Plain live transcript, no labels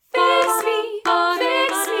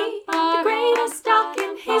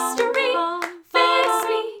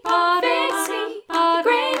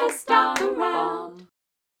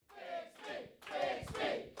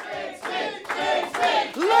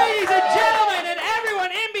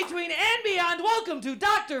welcome to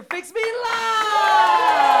Dr. Fix Me Live!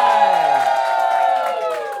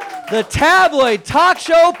 The Tabloid Talk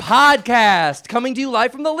Show Podcast, coming to you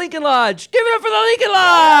live from the Lincoln Lodge. Give it up for the Lincoln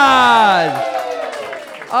Lodge!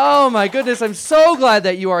 Oh my goodness, I'm so glad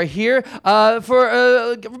that you are here. By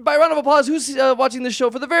round of applause, who's watching this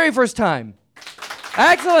show for the very first time?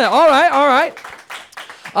 Excellent, all right.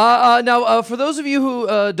 Now, for those of you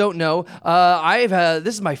who don't know,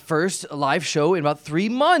 this is my first live show in about 3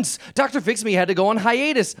 months. Dr. Fix Me had to go on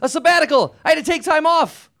hiatus, a sabbatical. I had to take time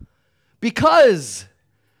off because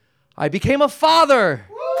I became a father.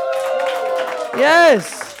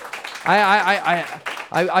 Yes,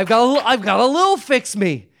 I've got a little Fix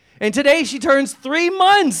Me, and today she turns 3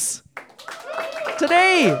 months.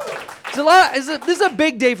 Today. This is a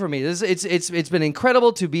big day for me. It's been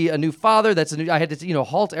incredible to be a new father. I had to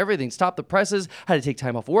halt everything, stop the presses. Had to take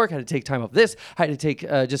time off work. Had to take time off this. Had to take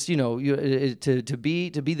to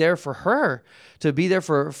be there for her, to be there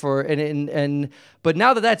for and. But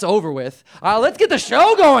now that that's over with, let's get the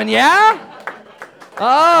show going. Yeah.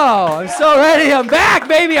 Oh, I'm so ready. I'm back,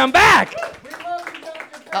 baby. I'm back.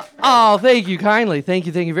 Thank you kindly. Thank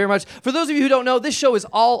you very much. For those of you who don't know, this show is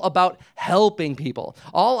all about helping people.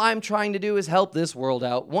 All I'm trying to do is help this world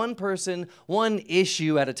out, one person, one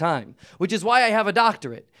issue at a time, which is why I have a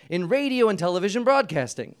doctorate in radio and television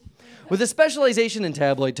broadcasting, with a specialization in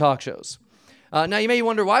tabloid talk shows. Now, you may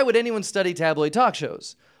wonder, why would anyone study tabloid talk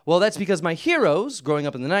shows? Well, that's because my heroes, growing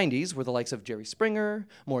up in the 90s, were the likes of Jerry Springer,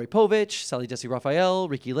 Maury Povich, Sally Jesse Raphael,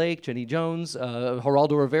 Ricky Lake, Jenny Jones,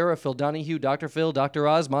 Geraldo Rivera, Phil Donahue, Dr. Phil, Dr.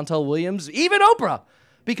 Oz, Montel Williams, even Oprah,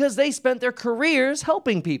 because they spent their careers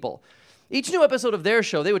helping people. Each new episode of their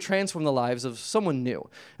show, they would transform the lives of someone new.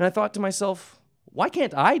 And I thought to myself, why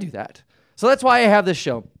can't I do that? So that's why I have this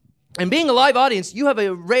show. And being a live audience, you have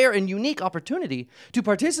a rare and unique opportunity to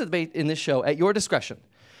participate in this show at your discretion.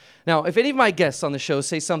 Now, if any of my guests on the show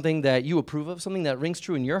say something that you approve of, something that rings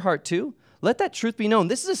true in your heart too, let that truth be known.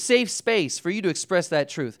 This is a safe space for you to express that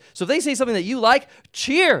truth. So if they say something that you like,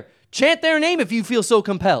 cheer, chant their name if you feel so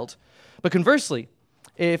compelled. But conversely,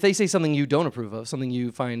 if they say something you don't approve of, something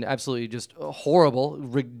you find absolutely just horrible,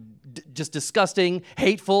 just disgusting,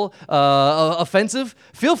 hateful, offensive,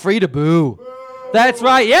 feel free to boo. That's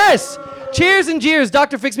right, yes! Cheers and jeers,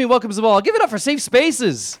 Dr. Fix Me welcomes them all. Give it up for Safe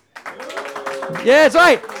Spaces. Yeah, that's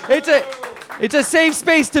right. It's a safe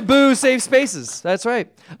space to boo safe spaces. That's right.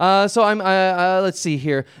 So I'm. Let's see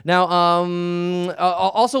here. Now,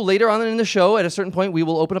 also later on in the show, at a certain point, we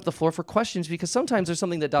will open up the floor for questions because sometimes there's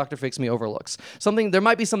something that Dr. Fix Me overlooks. There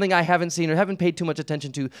might be something I haven't seen or haven't paid too much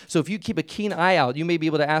attention to. So if you keep a keen eye out, you may be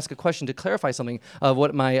able to ask a question to clarify something of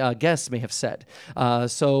what my guests may have said.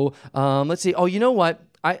 Let's see. Oh, you know what?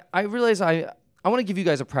 I realize I want to give you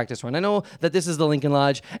guys a practice run. I know that this is the Lincoln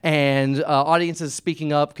Lodge, and audiences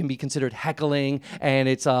speaking up can be considered heckling, and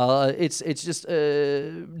it's just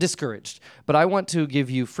discouraged. But I want to give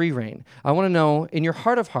you free reign. I want to know, in your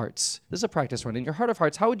heart of hearts, this is a practice run, in your heart of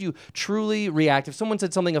hearts, how would you truly react if someone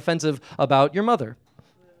said something offensive about your mother?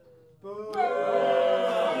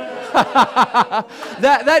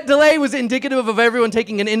 That delay was indicative of everyone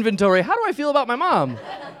taking an inventory. How do I feel about my mom?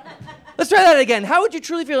 Let's try that again. How would you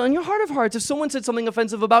truly feel in your heart of hearts if someone said something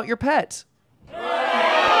offensive about your pet?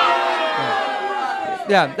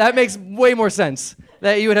 Yeah, that makes way more sense.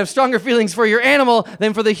 That you would have stronger feelings for your animal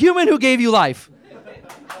than for the human who gave you life.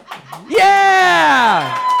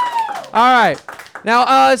 Yeah! All right.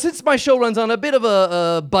 Now, since my show runs on a bit of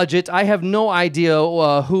a budget, I have no idea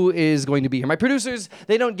who is going to be here. My producers,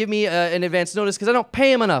 they don't give me an advance notice because I don't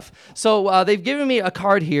pay them enough. So they've given me a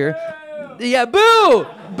card here. Yeah, boo!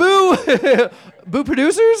 Boo! Boo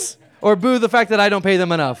producers? Or boo the fact that I don't pay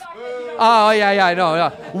them enough? Oh, yeah,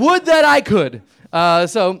 no. Would that I could.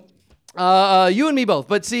 You and me both.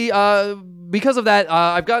 But see, because of that,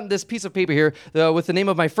 I've gotten this piece of paper here with the name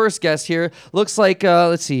of my first guest here. Looks like,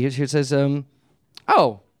 let's see, here it says,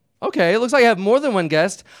 oh, okay, it looks like I have more than one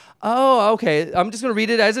guest. Oh, okay, I'm just going to read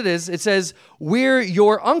it as it is. It says, we're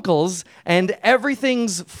your uncles, and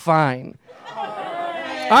everything's fine.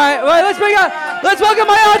 All right, let's welcome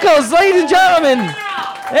my uncles, ladies and gentlemen.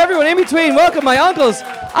 Everyone in between, welcome my uncles.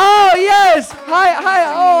 Oh, yes. Hi.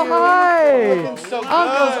 Oh, hi. So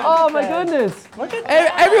uncles, good. oh, my goodness.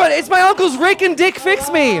 Everyone, it's my uncles Rick and Dick Fix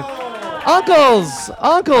Me. Uncles.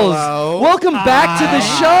 Hello. Welcome back to the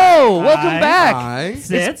show. Welcome back. Hi.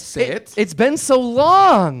 Sit. It's been so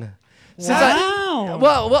long. Wow.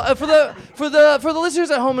 Well, for For the listeners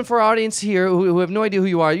at home and for our audience here who have no idea who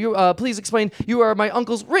you are, please explain. You are my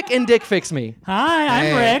uncles Rick and Dick Fix Me. Hi,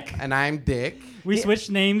 I'm Rick. And I'm Dick. We switched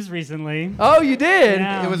names recently. Oh, you did?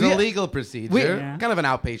 Yeah. It was a legal procedure, Yeah. kind of an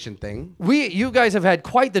outpatient thing. You guys have had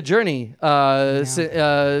quite the journey.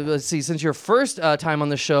 Let's see, since your first time on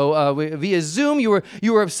the show via Zoom, you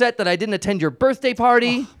were upset that I didn't attend your birthday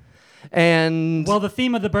party, and Well, the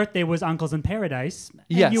theme of the birthday was Uncles in Paradise. And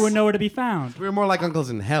Yes. you were nowhere to be found. We were more like uncles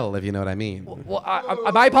in hell, if you know what I mean. well,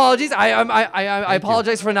 my apologies. I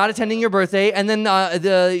apologize for not attending your birthday, and then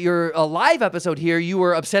your live episode here, you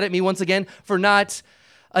were upset at me once again for not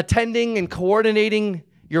attending and coordinating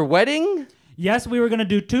your wedding. Yes, we were going to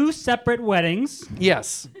do 2 separate weddings.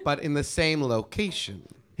 Yes. But in the same location.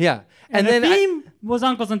 Yeah. And then the theme was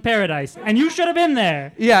Uncles in Paradise. And you should have been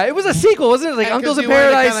there. yeah, it was a sequel, wasn't it? Like Uncles in you kind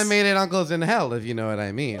Paradise. of made it uncles in hell, if you know what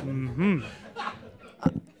I mean.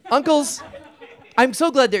 Uncles, I'm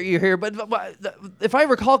so glad that you're here. But if I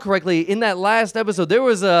recall correctly, in that last episode, there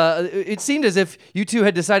was it seemed as if you two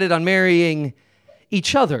had decided on marrying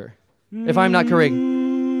each other. If I'm not correct.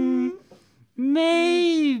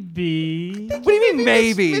 Maybe. What do you mean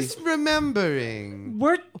maybe? Misremembering.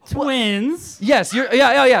 We're twins Yes, you're.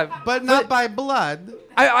 Yeah. But not by blood.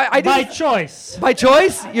 I by didn't. choice. By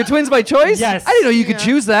choice? You're twins by choice? Yes. I didn't know you could Yeah.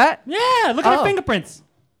 choose that. Yeah, look at Oh. our fingerprints.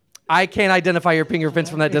 I can't identify your fingerprints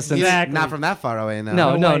from that distance. Exactly. Not from that far away, no.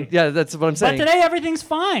 No, No way. yeah, that's what I'm But saying. today everything's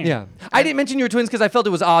fine. Yeah. I didn't mention you were twins because I felt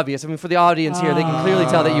it was obvious. I mean, for the audience here, they can clearly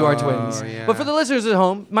tell that you are twins. yeah. But for the listeners at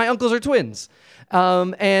home, my uncles are twins.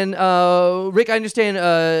 And Rick, I understand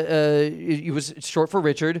it was short for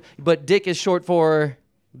Richard, but Dick is short for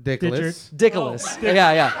Dickless. Dickolas. Oh,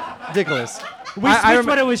 Yeah, Dickolas. We switched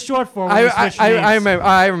what it was short for when we switched I names. remember.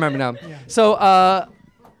 I remember now. So,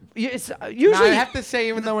 it's Now, usually I have to say,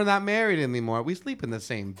 even though we're not married anymore, we sleep in the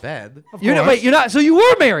same bed. you're not, course. wait, you're not. So you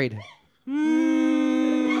were married.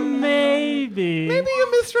 Maybe. Maybe you're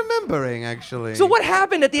misremembering, actually. So what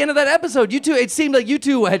happened at the end of that episode? You two, it seemed like you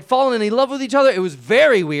two had fallen in love with each other. It was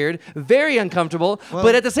very weird, very uncomfortable.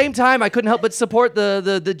 but at the same time, I couldn't help but support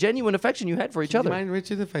the genuine affection you had for each Do you other. mind,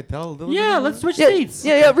 Richard, if I tell a little Yeah, bit? let's switch Yeah, seats.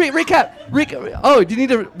 yeah. Recap. Oh, do you need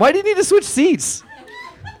to? Why do you need to switch seats?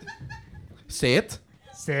 Say it.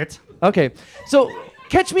 Sit. Okay, so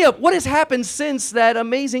catch me up. What has happened since that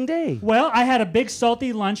amazing day? Well, I had a big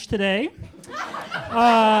salty lunch today.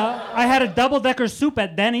 I had a double-decker soup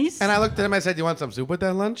at Denny's. And I looked at him, I said, you want some soup with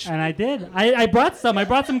that lunch? And I did. I brought some. I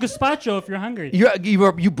brought some gazpacho if you're hungry.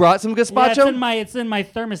 You brought some Yeah, gazpacho? it's in my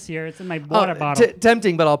thermos here. It's in my Oh, water bottle.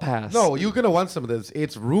 tempting, but I'll pass. No, you're going to want some of this.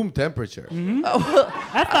 It's room temperature.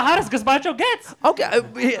 That's the hottest gazpacho gets. Okay,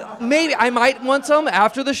 maybe I might want some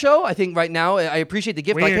after the show. I think right now I appreciate the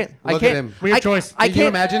gift. Weird. I can't. I Look at can't. him. Weird choice. I Can you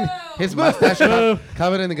can't imagine his mustache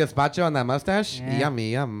covered in the gazpacho on that mustache?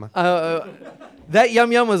 Yummy, yum. That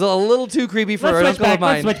yum yum was a little too creepy for Let's an switch uncle of back, let's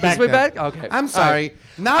mine. switch back. Switch back? Okay. I'm sorry.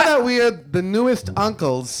 Now that we are the newest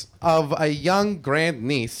uncles of a young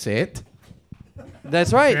grandniece, sit.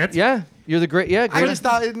 That's right. Sit. Yeah. You're the great. Yeah. I Great. just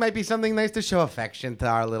thought it might be something nice to show affection to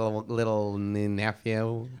our little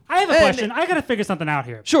nephew. I have a question. I got to figure something out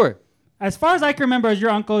here. Sure. As far as I can remember, as your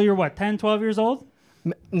uncle, you're what, 10, 12 years old?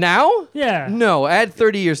 Now? Yeah. No. Add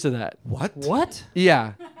 30 years to that. What? What?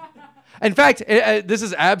 Yeah. In fact, this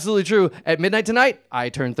is absolutely true. At midnight tonight, I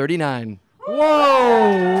turned 39.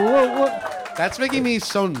 Whoa. That's making me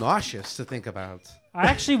so nauseous to think about.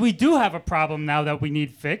 Actually, we do have a problem now that we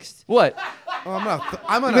need fixed. What? Oh,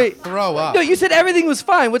 I'm gonna Wait. throw up. No, you said everything was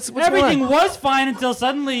fine. What's Everything going on? was fine until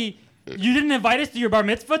suddenly you didn't invite us to your bar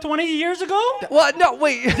mitzvah 20 years ago? What? No,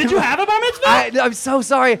 wait. Did you have a bar mitzvah? I'm so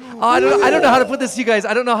sorry. Oh, I don't know how to put this to you guys.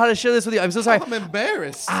 I don't know how to share this with you. I'm so sorry. I'm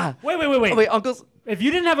embarrassed. Wait. Oh, wait, uncles. If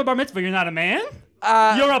you didn't have a bar mitzvah, you're not a man?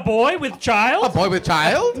 You're a boy with child? A boy with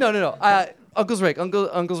child? No. Uncles Rick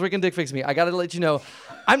and Dick Fix Me. I gotta let you know,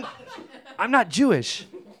 I'm not Jewish.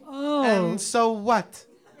 And so what?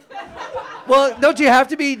 Well, don't you have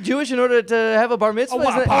to be Jewish in order to have a bar mitzvah? A what,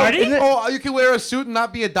 Isn't it- party? isn't it- Oh, you can wear a suit and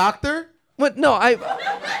not be a doctor? What? No,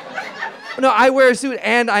 I wear a suit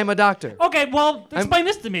and I'm a doctor. Okay, well, explain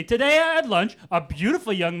this to me. Today at lunch, a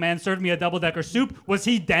beautiful young man served me a double-decker soup. Was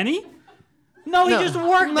he Denny? No, he No. just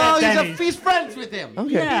worked No, at Denny's. he's friends with him.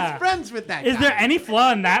 Okay. Yeah. He's friends with that Is guy. there any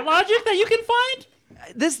flaw in that logic that you can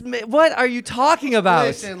find? What are you talking about?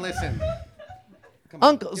 Listen. Come on.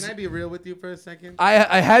 Uncles. Can I be real with you for a second?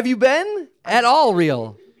 I have you been at all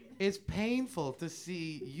real? It's painful to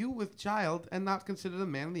see you with child and not consider the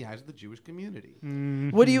man in the eyes of the Jewish community.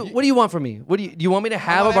 What do you want from me? Do you want me to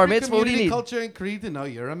have a bar mitzvah? What do you Community, need? culture, and creed to know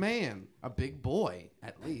you're a man, a big boy,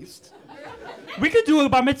 at least. We could do a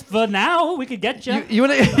bar mitzvah now. We could get you. You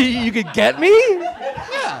wanna you could get me?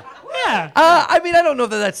 Yeah. Yeah. I mean, I don't know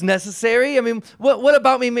that that's necessary. I mean, what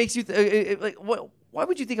about me makes you like what? Why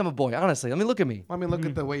would you think I'm a boy? Honestly, I mean, look at me. I mean, look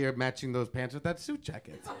at the way you're matching those pants with that suit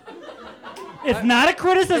jacket. It's not a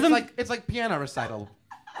criticism. It's like piano recital.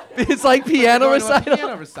 It's like piano Going to a recital.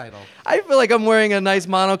 Piano recital. I feel like I'm wearing a nice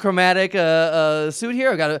monochromatic suit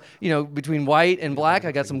here. I got between white and black,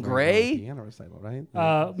 I got some gray. Piano recital,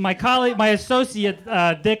 right? My colleague, my associate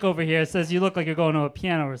Dick over here says you look like you're going to a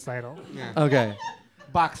piano recital. Okay.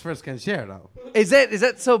 Box first concerto. Is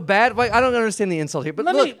that so bad? Why, I don't understand the insult here. But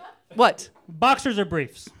Let look, me- what? Boxers or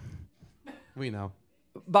briefs? We know.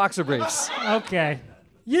 Boxer briefs. Okay.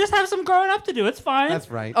 You just have some growing up to do. It's fine.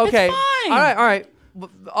 That's right. Okay. fine. All right.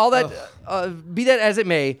 All that, be that as it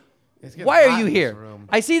may. It's getting Why are hot you in here? this room.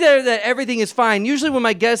 I see there that everything is fine. Usually when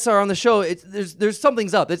my guests are on the show, there's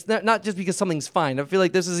something's up. It's not just because something's fine. I feel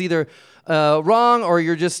like this is either wrong or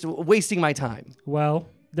you're just wasting my time. Well,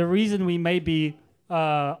 the reason we may be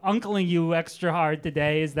uncling you extra hard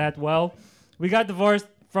today is that, well, we got divorced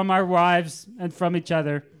from our wives and from each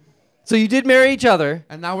other. So you did marry each other.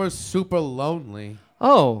 And now we're super lonely.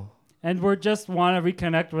 Oh. And we just want to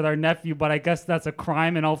reconnect with our nephew, but I guess that's a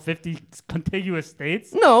crime in all 50 contiguous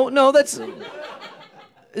states. No, that's...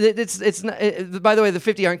 It's not, by the way, the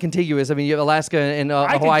 50 aren't contiguous. I mean, you have Alaska and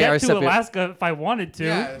I could Hawaii are get to separate. Alaska if I wanted to.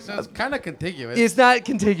 Yeah, so it's kind of contiguous. It's not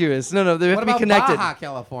contiguous. No, they have what to be about connected. Baja,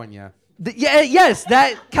 California? Yes,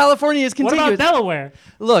 that California is What contiguous. about Delaware?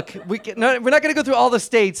 Look, we're not going to go through all the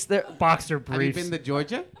states. Boxer Have you briefs. Uh, been to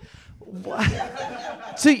Georgia?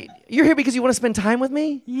 So you're here because you want to spend time with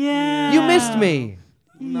me? Yeah. You missed me.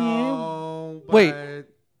 No. Wait. but-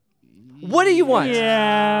 What do you want?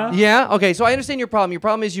 Yeah. Yeah? Okay, so I understand your problem. Your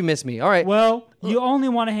problem is you miss me. All right. Well, you only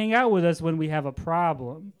want to hang out with us when we have a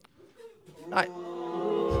problem.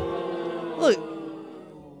 Look,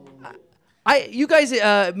 you guys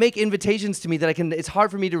make invitations to me that it's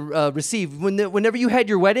hard for me to receive. Whenever you had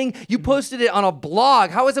your wedding, you posted it on a blog.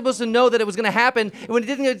 How was I supposed to know that it was going to happen? And when it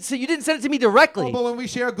didn't, so you didn't send it to me directly. Oh, but when we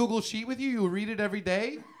share a Google Sheet with you, you read it every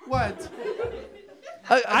day? What?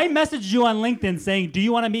 I messaged you on LinkedIn saying, do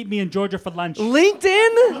you want to meet me in Georgia for lunch?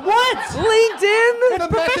 LinkedIn? What? LinkedIn? The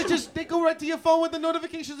messages, they go right to your phone with the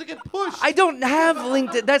notifications that get pushed. I don't have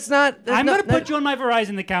LinkedIn. That's I'm not, gonna put you on my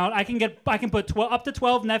Verizon account. I can put up to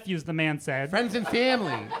 12 nephews. The man said. Friends and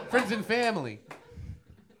family. Friends and family.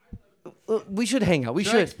 We should hang out. We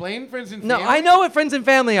Should I should. explain friends and No, family? I know what friends and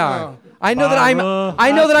family are. Oh. I know that I'm. Adonai,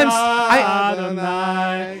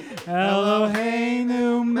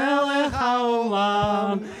 Eloheinu melech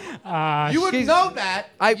haolam. You would She's- know that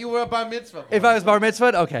I- if you were a bar mitzvah. If I was bar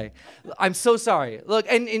mitzvahed, okay. I'm so sorry. Look,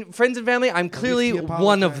 and in friends and family, I'm clearly he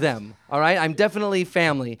one of apologized. them. All right, I'm definitely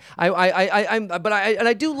family.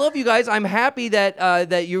 I do love you guys. I'm happy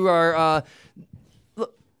that you are.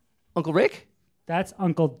 Look, Uncle Rick. That's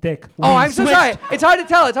Uncle Dick. Oh, I'm so sorry. It's hard to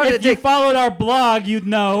tell. It's hard to If you dig. followed our blog, you'd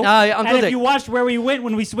know. Yeah, Uncle and if Dick. you watched where we went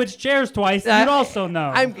when we switched chairs twice, you'd also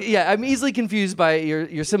know. I'm easily confused by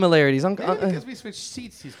your similarities. Maybe because we switched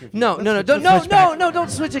seats, he's confused. No, don't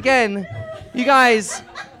switch again. You guys,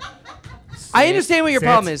 I understand what your Sit.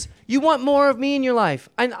 problem is. You want more of me in your life,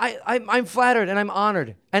 and I'm flattered and I'm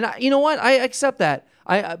honored, and you know what? I accept that.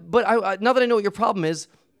 But now that I know what your problem is,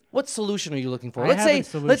 what solution are you looking for? I Let's have a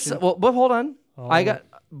say, let's solution. well, hold on.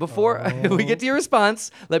 Before we get to your response,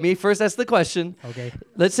 let me first ask the question. Okay.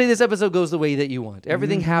 Let's say this episode goes the way that you want.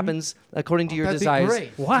 Everything happens according to your That'd be desires.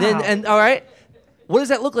 great. Wow. And all right. What does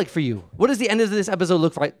that look like for you? What does the end of this episode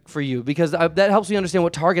look like for you? Because that helps me understand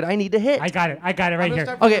what target I need to hit. I got it right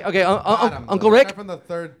here. Okay, Uncle Rick? From the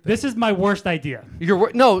third. This is my worst idea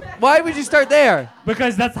No, why would you start there?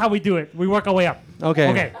 because that's how we do it. We work our way up. Okay.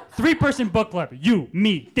 Okay. 3-person book club. You,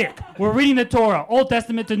 me, Dick. We're reading the Torah, Old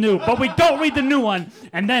Testament to New, but we don't read the new one.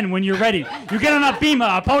 And then when you're ready, you get on a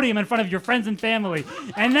bima, a podium in front of your friends and family,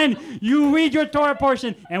 and then you read your Torah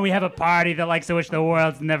portion, and we have a party the likes of which the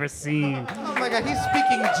world's never seen. Oh my God, he's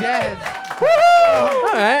speaking jazz.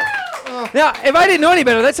 All right. Now, if I didn't know any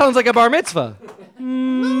better, that sounds like a bar mitzvah.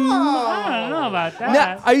 I don't know about that.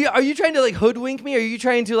 Now, are you trying to like hoodwink me? Are you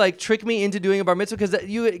trying to like trick me into doing a bar mitzvah? Because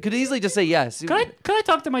you could easily just say yes. Could I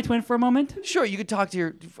talk to my twin for a moment? Sure, you could talk to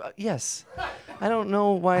your. Yes. I don't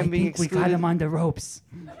know why I'm being I think we excluded. got him on the ropes.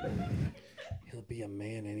 He'll be a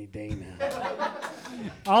man any day now.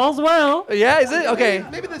 All's well. Yeah, is it? Okay.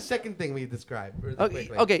 Maybe the second thing we described.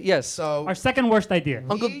 Okay, yes. So Our second worst idea.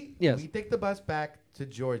 Uncle- we, yes. we take the bus back to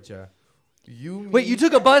Georgia. Wait, you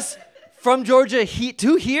took a bus from Georgia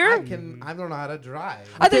to here? I don't know how to drive.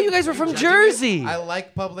 I thought you guys were from Jersey. I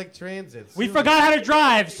like public transit. We forgot how to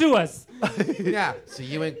drive. Sue us. Yeah. So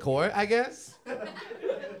you in court, I guess.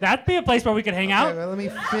 That'd be a place where we could hang Okay, out. well, let me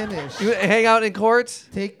finish. You hang out in court?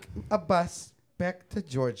 Take a bus back to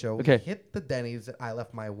Georgia. Okay. Hit the Denny's that I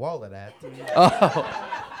left my wallet at.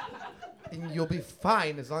 Oh. And you'll be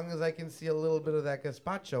fine as long as I can see a little bit of that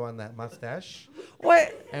gazpacho on that mustache.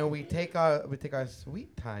 What? And we take our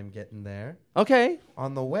sweet time getting there. Okay.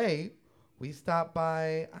 On the way, we stop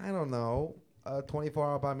by, I don't know, a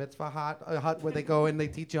 24-hour bar mitzvah hut where they go and they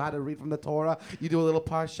teach you how to read from the Torah. You do a little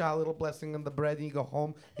parsha, a little blessing on the bread, and you go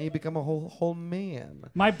home and you become a whole man.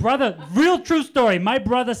 My brother, real true story. My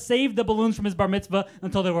brother saved the balloons from his bar mitzvah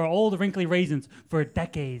until they were old, wrinkly raisins. For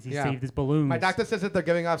decades, he saved his balloons. My doctor says that they're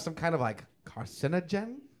giving off some kind of like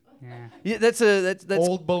carcinogen. Yeah. Yeah, that's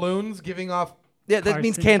Old balloons giving off. yeah, that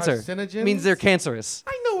means cancer. Carcinogens? Means they're cancerous.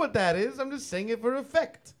 I know what that is. I'm just saying it for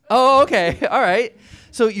effect. Oh, okay. All right.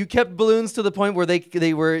 So you kept balloons to the point where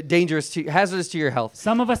they were hazardous to your health.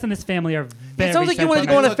 Some of us in this family are very sounds like you wanted to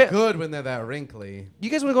go on They a look fa- good when they're that wrinkly. You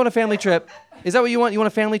guys want to go on a family trip? Is that what you want? You want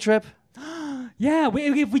a family trip? Yeah,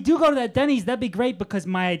 if we do go to that Denny's, that'd be great because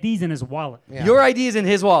my ID's in his wallet. Yeah. Your ID is in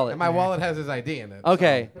his wallet. And my wallet has his ID in it.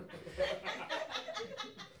 Okay.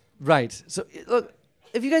 Right. So look,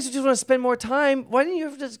 if you guys just want to spend more time, why didn't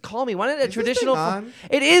you just call me? Why not a this traditional? thing on?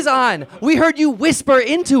 It is on. We heard you whisper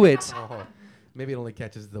into it. Oh, maybe it only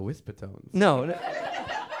catches the whisper tones. No.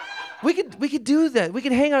 We could do that. We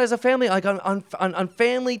could hang out as a family, like on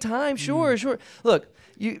family time. Sure. Look,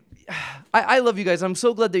 I love you guys. I'm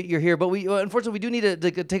so glad that you're here. But we unfortunately we do need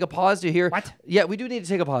to take a pause to hear. What? Yeah, we do need to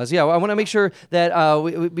take a pause. Yeah, I want to make sure that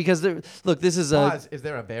because look, this is Pause. Is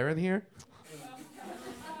there a bear in here?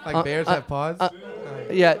 Like bears have paws?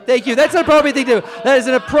 Yeah, thank you. That's an appropriate thing to do. That is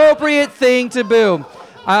an appropriate thing to do.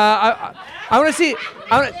 I want to see.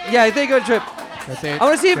 Yeah, thank you, Trip. That's it. I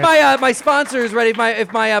want to see if my sponsor is ready.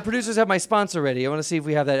 If my producers have my sponsor ready. I want to see if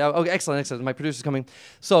we have that. Oh, excellent. My producer's coming.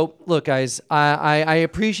 So, look, guys, I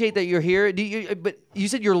appreciate that you're here. But you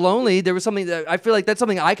said you're lonely. There was something that I feel like that's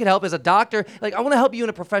something I could help as a doctor. Like, I want to help you in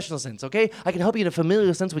a professional sense, okay? I can help you in a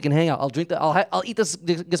familial sense. We can hang out. I'll eat this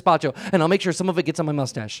gazpacho, and I'll make sure some of it gets on my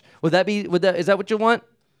mustache. Is that what you want?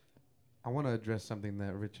 I want to address something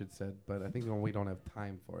that Richard said, but I think we don't have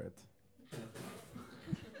time for it.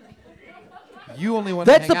 You only want.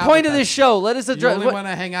 That's the point of this show. Let us You address. only want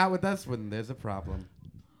to hang out with us when there's a problem.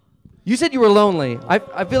 You said you were lonely.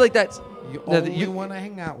 I feel like that's. You that only you- want to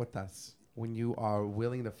hang out with us when you are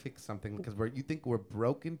willing to fix something because you think we're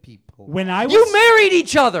broken people. When I was You married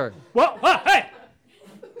each other. Well, hey.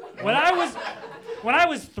 When I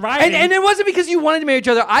was thriving. And it wasn't because you wanted to marry each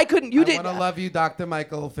other. I couldn't. You I didn't. want to love you, Dr.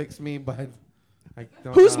 Michael. Fix me, but I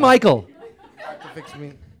don't Who's know. Michael? Doctor, fix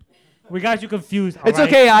me. We got you confused. It's all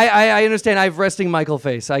right? okay. I understand. I have resting Michael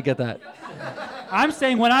face. I get that. I'm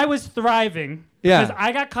saying when I was thriving, Yeah. because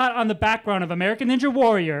I got caught on the background of American Ninja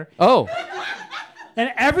Warrior, Oh, and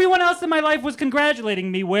everyone else in my life was congratulating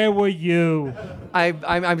me. Where were you?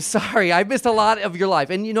 I'm sorry. I missed a lot of your life,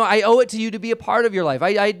 and I owe it to you to be a part of your life. I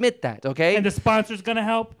admit that. Okay. And the sponsor's gonna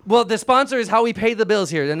help. Well, the sponsor is how we pay the bills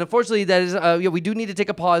here, and unfortunately, that is we do need to take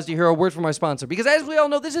a pause to hear a word from our sponsor because, as we all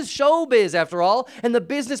know, this is showbiz after all, and the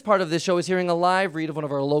business part of this show is hearing a live read of one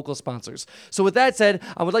of our local sponsors. So, with that said,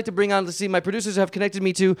 I would like to bring on to see my producers have connected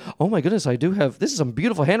me to. Oh my goodness, I do have. This is some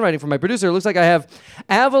beautiful handwriting from my producer. It looks like I have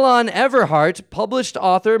Avalon Everhart, published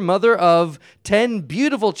author, mother of 10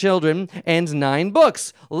 beautiful children and 9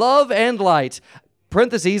 books. Love and Light.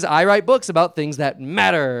 Parentheses, I write books about things that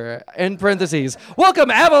matter. In parentheses. Welcome,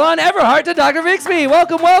 Avalon Everhart, to Dr. Bixby.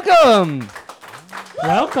 Welcome. Welcome.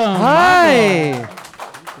 Hi.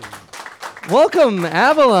 Welcome,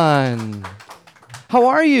 Avalon. How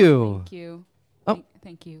are you? Thank you. Oh.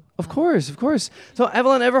 Thank you. Of course. So,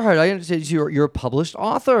 Avalon Everhart, I understand you're a published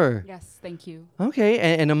author. Yes, thank you. Okay,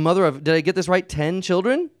 and a mother of, did I get this right, 10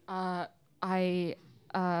 children?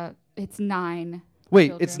 It's 9. Wait,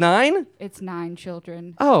 children. it's 9? It's 9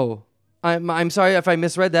 children. Oh, I'm sorry if I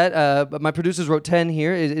misread that. But my producers wrote 10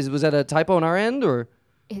 here. Was that a typo on our end, or?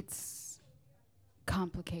 It's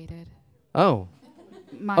complicated. Oh.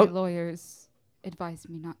 My Oh. lawyers advised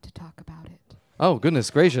me not to talk about it. Oh, goodness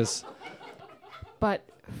gracious. But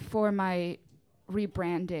for my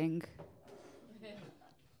rebranding,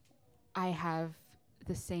 I have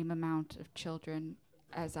the same amount of children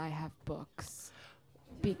as I have books.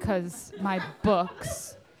 Because my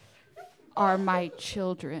books are my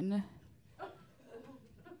children.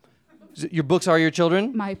 Your books are your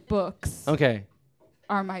children? My books Okay.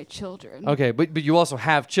 are my children. Okay, but you also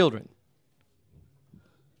have children.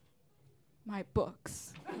 My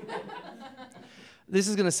books. This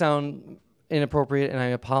is going to sound inappropriate, and I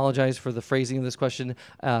apologize for the phrasing of this question.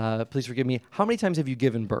 Please forgive me. How many times have you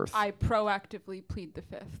given birth? I proactively plead the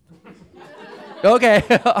 5th. Okay.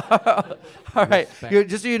 All right.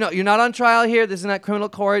 Just so you know, you're not on trial here. This is not criminal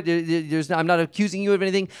court. I'm not accusing you of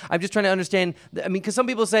anything. I'm just trying to understand. I mean, because some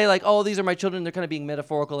people say like, "Oh, these are my children." They're kind of being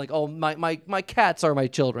metaphorical, like, "Oh, my cats are my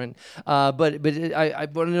children." But I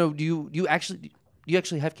want to know, do you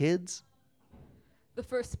actually have kids? The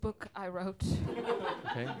first book I wrote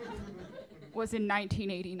Okay. was in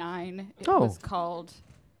 1989. It Oh. was called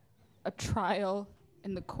A Trial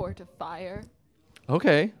in the Court of Fire.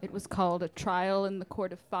 Okay. It was called A Trial in the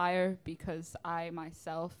Court of Fire because I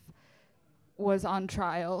myself was on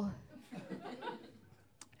trial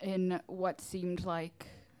in what seemed like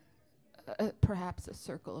perhaps a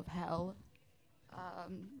circle of hell.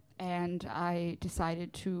 And I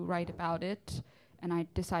decided to write about it, and I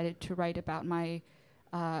decided to write about my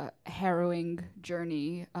harrowing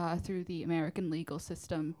journey through the American legal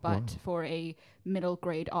system, but for a middle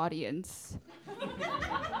grade audience.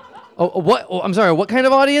 Oh, what? Oh, I'm sorry. What kind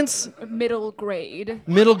of audience? Middle grade.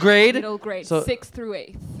 Middle grade. Middle grade, So- 6th through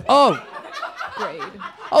 8th Oh, grade.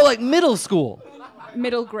 like middle school.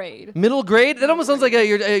 Middle grade. Middle grade? That almost sounds like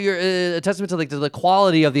you're a testament to to the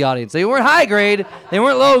quality of the audience. They weren't high grade. They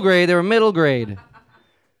weren't low grade. They were middle grade.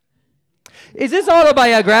 Is this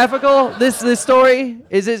autobiographical? This story?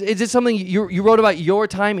 Is this something you wrote about your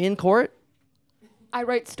time in court? I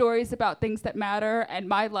write stories about things that matter, and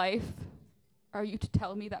my life. Are you to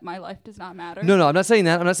tell me that my life does not matter? No, I'm not saying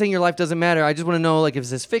that. I'm not saying your life doesn't matter. I just want to know, like, is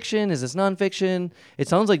this fiction? Is this nonfiction? It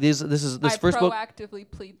sounds like this I first book. proactively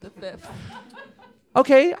plead the fifth.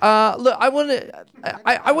 Okay. Look, I want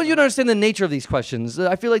you to understand the nature of these questions.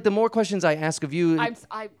 I feel like the more questions I ask of you, I'm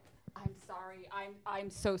sorry. I'm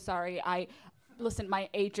so sorry. Listen, my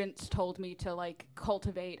agents told me to like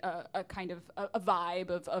cultivate a kind of a vibe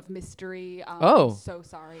of mystery. Oh. I'm so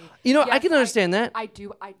sorry. You know, I Yes, can understand that. I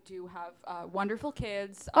do have wonderful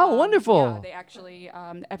kids. Oh, wonderful. Yeah, they actually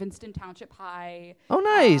Evanston Township High. Oh,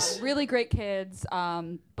 nice. Really great kids.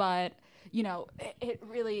 But you know, it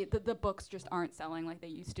really the books just aren't selling like they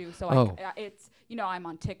used to. So Oh. it's I'm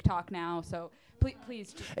on TikTok now. So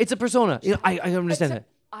please just. It's a persona. You know, I understand that.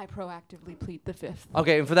 I proactively plead the fifth.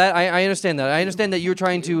 Okay, and for that, I understand that. I understand that you're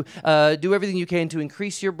trying to do everything you can to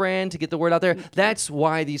increase your brand, to get the word out there. That's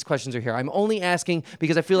why these questions are here. I'm only asking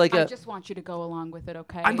because I feel like... I just want you to go along with it,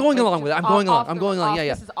 okay? I'm going along with it. I'm going along.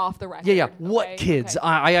 Yeah. This is off the record. Yeah. What okay? kids? Okay.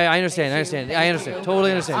 I understand. Thank you. I understand.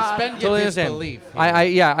 Totally understand. Suspend your Totally understand. disbelief.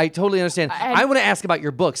 I totally understand. And- I want to ask about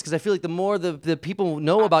your books because I feel like the more the people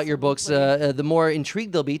know about your books, the more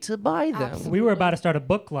intrigued they'll be to buy them. Absolutely. We were about to start a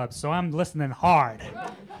book club, so I'm listening hard.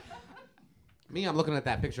 Me, I'm looking at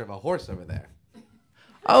that picture of a horse over there.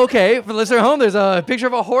 Okay, for the listener at home, there's a picture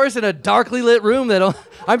of a horse in a darkly lit room that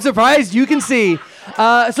I'm surprised you can see.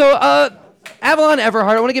 Avalon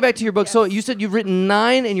Everhart, I want to get back to your book. Yes. So you said you've written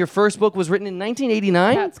 9, and your first book was written in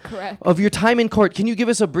 1989? That's correct. Of your time in court. Can you give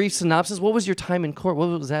us a brief synopsis? What was your time in court? What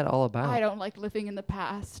was that all about? I don't like living in the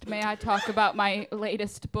past. May I talk about my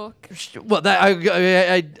latest book? Well,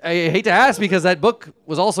 I hate to ask because that book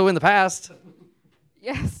was also in the past.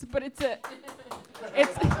 Yes, but it's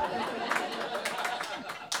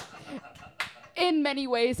in many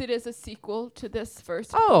ways it is a sequel to this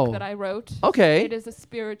first book that I wrote. Okay. It is a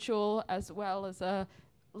spiritual as well as a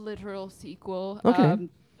literal sequel. Okay.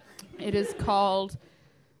 It is called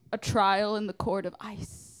A Trial in the Court of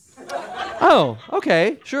Ice. Oh,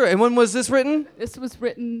 okay, sure. And when was this written? This was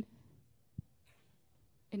written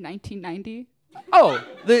in 1990. Oh,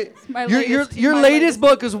 my your my latest latest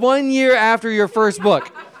book is 1 year after your first book,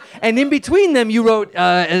 and in between them you wrote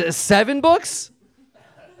 7 books.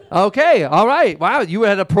 Okay, all right. Wow, you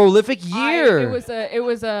had a prolific year. It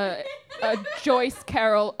was a Joyce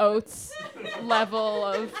Carol Oates level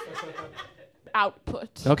of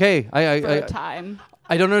output Okay, for a time.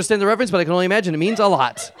 I don't understand the reference, but I can only imagine it means a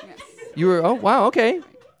lot. Yes. You were wow, okay.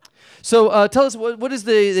 So tell us what is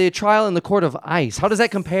the trial in the court of ice? How does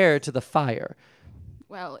that compare to the fire?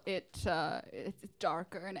 Well, it's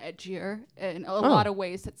darker and edgier in a lot of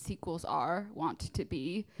ways that sequels want to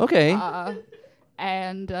be. Okay.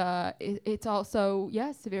 And it's also,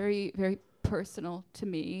 yes, very, very personal to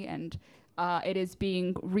me. And it is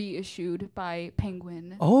being reissued by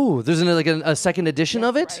Penguin. Oh, there's a second edition Yes,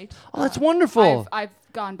 of it? right. Oh, that's wonderful. I've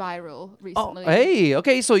gone viral Oh, recently. hey,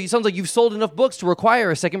 okay. So it sounds like you've sold enough books to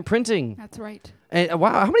require a second printing. That's right. And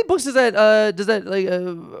wow, how many books how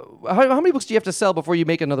many books do you have to sell before you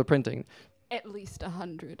make another printing? At least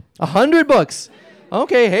 100. 100 books.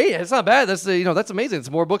 Okay, hey, it's not bad. That's that's amazing.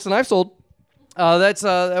 It's more books than I've sold. That's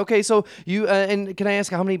okay. So you and can I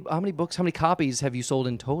ask how many books, how many copies have you sold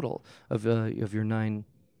in total of your 9?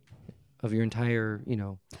 of your entire,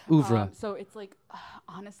 oeuvre? So it's like,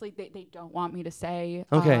 honestly, they don't want me to say.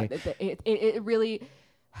 Okay. It really,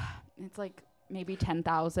 it's like maybe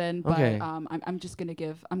 10,000, but Okay. I'm gonna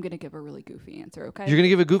give a really goofy answer. Okay. You're gonna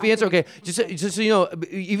give a goofy I'm answer, gonna- okay? Just so you know,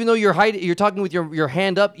 even though you're talking with your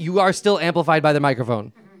hand up, you are still amplified by the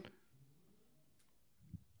microphone.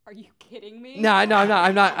 Are you kidding me? No, I'm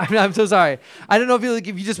not. I'm so sorry. I don't know if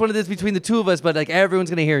you just wanted this between the two of us, but like everyone's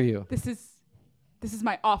gonna hear you. This is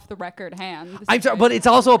my off the record hand. I'm sorry, but it's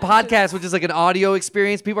also a podcast, which is like an audio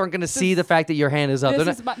experience. People aren't gonna see the fact that your hand is up. They're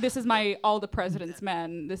not- This is my all the president's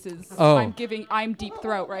men. This is Oh. I'm deep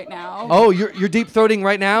throat right now. Oh, you're deep throating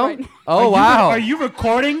right now? Right now. Oh, wow. Are you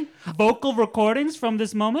recording vocal recordings from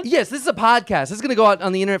this moment? Yes, this is a podcast. This is gonna go out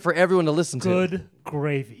on the internet for everyone to listen to. Good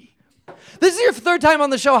gravy. This is your third time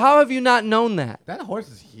on the show. How have you not known that? That horse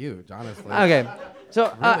is huge, honestly. Okay. So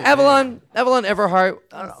Really Avalon Everhart,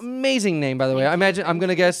 amazing name by the way. I'm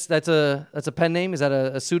gonna guess that's a pen name. Is that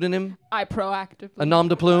a pseudonym? I proactively A nom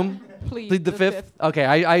de plume? plead The fifth? Okay,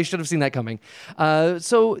 I should have seen that coming.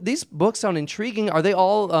 So these books sound intriguing. Are they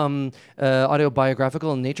all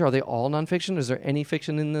autobiographical in nature? Are they all nonfiction? Is there any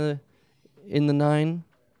fiction in the 9?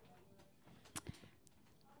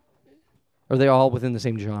 Or are they all within the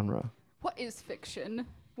same genre? What is fiction?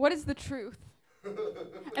 What is the truth?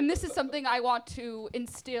 And this is something I want to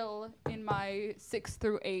instill in my 6th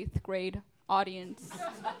through 8th grade audience.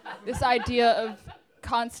 This idea of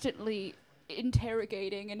constantly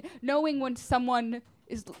interrogating and knowing when someone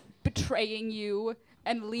is betraying you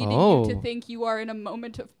and leading you to Oh. think you are in a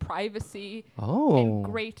moment of privacy Oh. and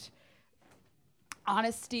great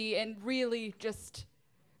honesty and really just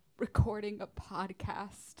recording a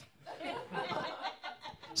podcast.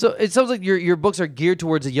 So it sounds like your books are geared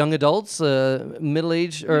towards young adults, middle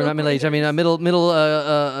age, or Middle not middle age. I mean graders.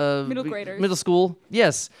 middle graders. middle school.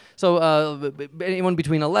 Yes. So anyone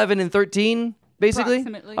between 11 and 13, basically.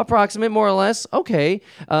 Approximately. Approximate, more or less. Okay.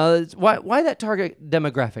 Why that target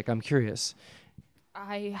demographic? I'm curious.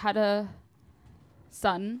 I had a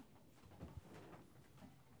son,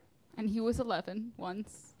 and he was 11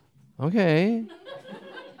 once. Okay.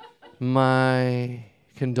 My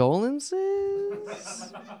condolences.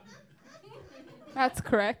 That's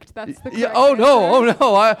correct. That's the correct Yeah. Oh no! answer.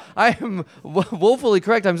 Oh no! I am woefully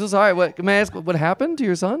correct. I'm so sorry. What may I ask? What happened to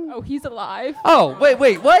your son? Oh, he's alive. Oh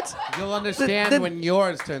wait! What? You'll understand then- when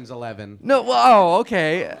yours turns 11. No. Well, oh,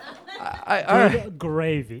 okay. All right. Good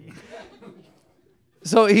gravy.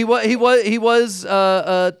 So he was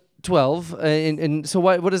 12, and so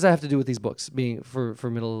what does that have to do with these books being for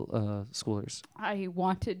middle schoolers? I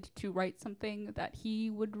wanted to write something that he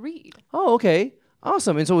would read. Oh, okay,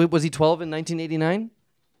 awesome. And so was he 12 in 1989?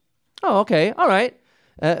 Oh, okay, all right.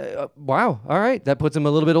 Wow, all right. That puts him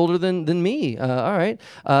a little bit older than me. All right.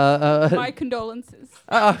 My condolences.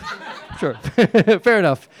 Sure, fair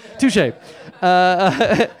enough. Touche.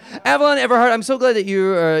 Avalon Everhart, I'm so glad that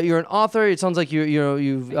you're an author. It sounds like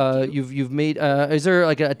you've made. Is there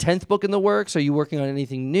like a 10th book in the works? Are you working on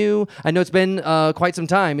anything new? I know it's been quite some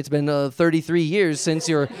time. It's been 33 years since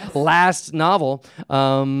your last novel.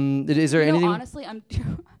 Is there anything?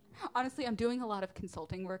 Honestly, I'm doing a lot of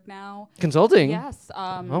consulting work now. Consulting? Yes.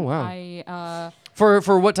 Oh, wow. I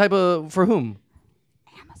For what type of? For whom?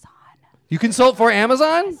 Amazon. You consult for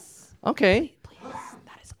Amazon? Okay. Please,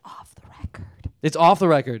 that is off the record. It's off the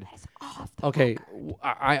record. That is off the Okay,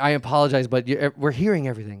 I apologize, but we're hearing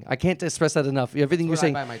everything. I can't express that enough. Everything you're That's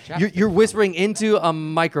what saying, I buy my you're chapstick whispering into a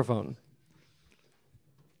microphone.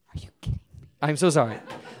 Are you kidding me? I'm so sorry.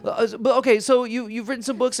 But okay, so you've written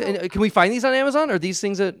some books, and can we find these on Amazon? Or are these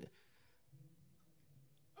things that?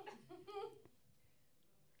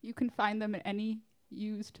 You can find them at any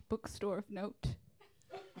used bookstore of note.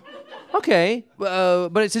 Okay,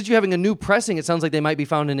 but since you're having a new pressing, it sounds like they might be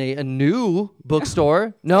found in a new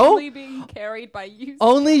bookstore. No, Only being carried by used.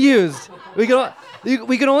 only used. We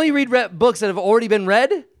can only read books that have already been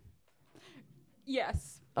read.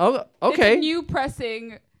 Yes. Oh, It's a okay. new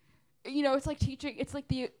pressing. You know, it's like teaching. It's like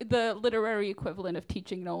the literary equivalent of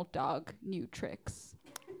teaching an old dog new tricks.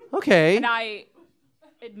 Okay. And I,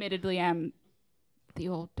 admittedly, am the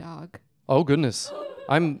old dog. Oh goodness,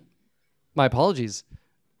 my apologies.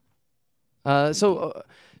 So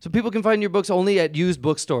people can find your books only at used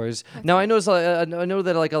bookstores. Now I notice I know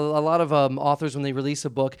that like a lot of authors, when they release a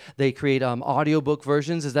book, they create audiobook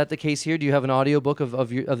versions. Is that the case here? Do you have an audiobook of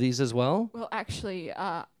these as well? Well, actually,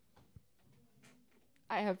 I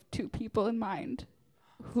have 2 people in mind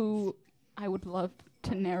who I would love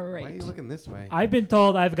to narrate. Why are you looking this way? I've been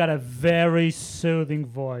told I've got a very soothing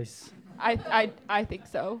voice. I think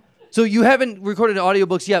so. So you haven't recorded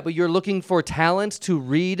audiobooks yet, but you're looking for talent to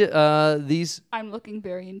read these. I'm looking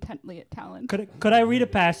very intently at talent. Could I read a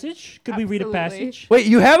passage? Could we read a Absolutely. passage? Wait,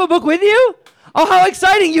 you have a book with you? Oh, how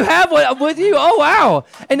exciting! You have one with you. Oh, wow!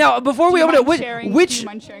 And now, before Do we you open it, mind sharing, do which you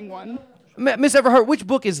mind sharing one? Miss Everhart, which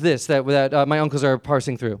book is this that my uncles are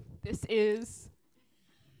parsing through? This is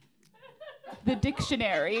the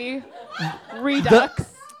dictionary Redux.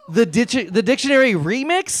 The dictionary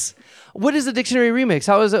remix. What is the dictionary remix?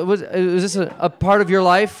 How is it? Is this a part of your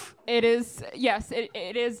life? It is, yes,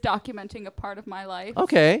 it is documenting a part of my life.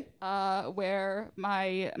 Okay. Where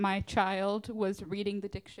my child was reading the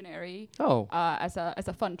dictionary Oh. as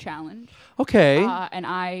a fun challenge. Okay. And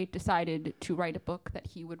I decided to write a book that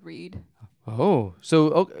he would read. Oh.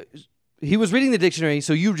 So he was reading the dictionary.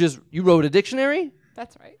 So you wrote a dictionary?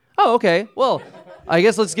 That's right. Oh, okay. Well, I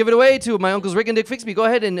guess let's give it away to my uncles Rick and Dick Fixby. Go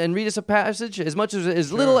ahead and read us a passage, as much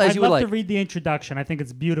as little as I'd you would love like. to read the introduction. I think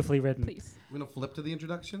it's beautifully written. Please. We're gonna flip to the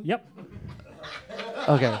introduction. Yep.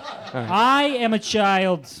 Okay. All right. I am a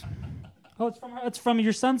child. Oh, it's from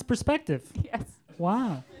your son's perspective. Yes.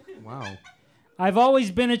 Wow. Wow. I've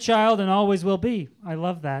always been a child and always will be. I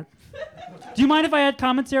love that. Do you mind if I add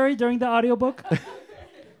commentary during the audiobook?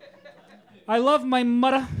 I love my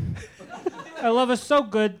mother. I love her so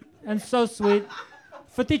good and so sweet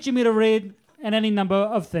for teaching me to read and any number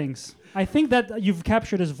of things. I think that you've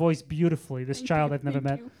captured his voice beautifully, this Thank child you, I've never met.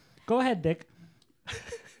 thank you. Go ahead, Dick.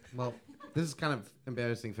 Well, this is kind of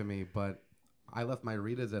embarrassing for me, but I left my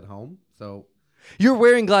readers at home, so You're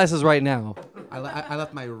wearing glasses right now. I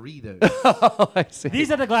left my readers. Oh, I see.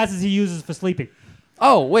 These are the glasses he uses for sleeping.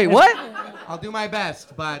 Oh, wait, what? I'll do my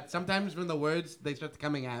best, but sometimes when the words they start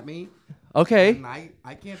coming at me, Okay. and I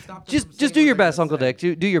can't stop. them from Just saying do what your they're best, gonna Uncle say.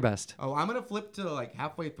 Dick. Do your best. Oh, I'm gonna flip to like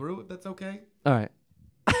halfway through. If that's okay. All right.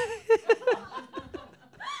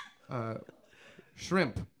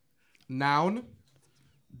 Shrimp. Noun.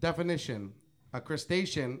 Definition. A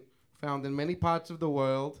crustacean found in many parts of the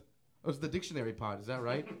world. Oh, it's the dictionary part. Is that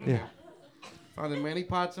right? Yeah. Found in many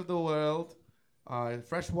parts of the world, in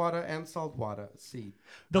freshwater and saltwater sea.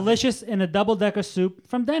 Delicious in a double-decker soup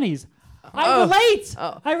from Denny's. I Oh. relate.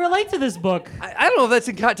 Oh. I relate to this book. I don't know if that's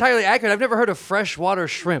entirely accurate. I've never heard of freshwater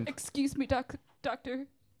shrimp. Excuse me, doctor.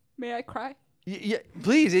 May I cry? Yeah,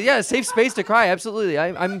 please, yeah, safe space to cry. Absolutely.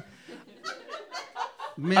 I'm.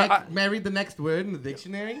 May I read the next word in the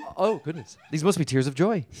dictionary? Oh goodness, these must be tears of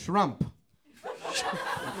joy. Shrump.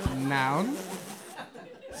 Noun.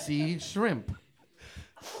 Sea shrimp.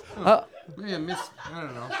 Maybe I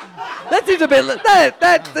don't know. That seems a bit.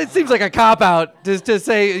 That seems like a cop out to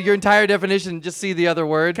say your entire definition. Just see the other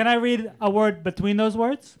word. Can I read a word between those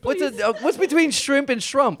words? What's between shrimp and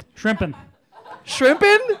shrump? Shrimpin'.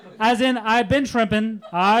 Shrimpin'? As in, I've been shrimpin',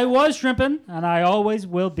 I was shrimpin', and I always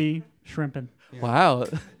will be shrimpin'. Wow.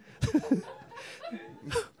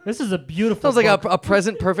 This is a beautiful Sounds like book. a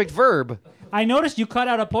present perfect verb. I noticed you cut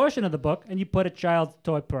out a portion of the book and you put a child's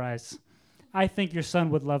toy prize. I think your son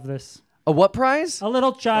would love this. A what prize? A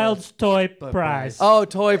little child's toy prize. Oh,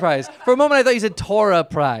 toy prize. For a moment, I thought you said Torah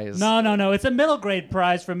prize. No. It's a middle grade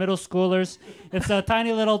prize for middle schoolers. It's a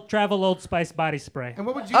tiny little Travel Old Spice body spray. And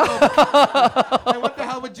what would you know? And what the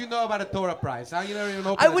hell would you know about a Torah prize? How you never even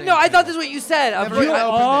opened I would know. I thought this is what you said. Never You- even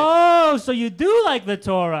opened it. Oh, so you do like the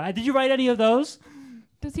Torah. Did you write any of those?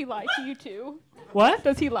 Does he lie to you too? What?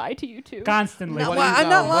 Does he lie to you too? Constantly. No, What do well, you I'm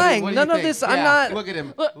not know? lying. What do you None of think? this. I'm Yeah, not. Look at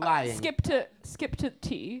him Look, lying. Skip to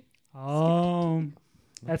T. Oh,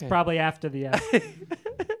 that's Okay. probably after the S.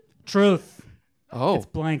 Truth. Oh, It's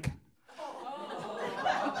blank.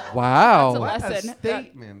 wow. What a lesson.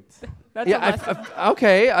 statement. That's a Yeah. lesson.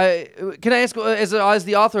 Okay. Can I ask, as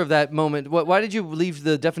the author of that moment, why did you leave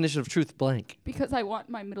the definition of truth blank? Because I want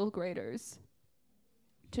my middle graders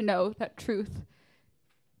to know that truth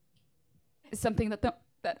is something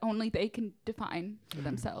that only they can define for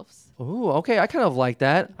themselves. Oh, okay. I kind of like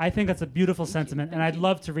that. I think that's a beautiful sentiment, and I'd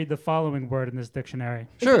love to read the following word in this dictionary.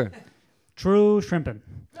 Sure. True shrimpin'.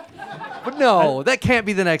 But no, that can't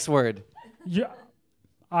be the next word. Yeah,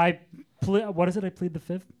 what is it? I plead the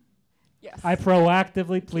fifth? Yes. I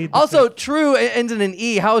proactively plead the Also, fifth. true ends in an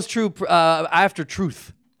E. How is true after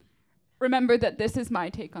truth? Remember that this is my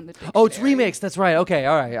take on the dictionary. Oh, it's remixed. That's right. Okay.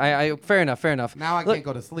 All right. I fair enough. Now I Look- can't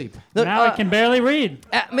go to sleep. Look, Now I can barely read.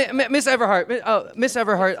 Miss Everhart, Miss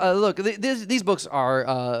Everhart, look, these books are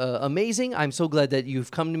amazing. I'm so glad that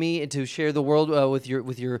you've come to me to share the world with your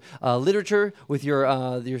literature, with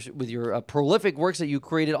your prolific works that you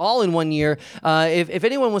created all in 1 year. If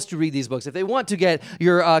anyone wants to read these books, if they want to get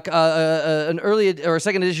your an early or a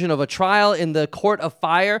second edition of A Trial in the Court of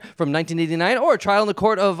Fire from 1989, or A Trial in the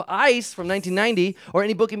Court of Ice from 1990, or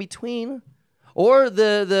any book in between, or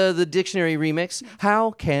the dictionary remix,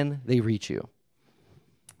 how can they reach you?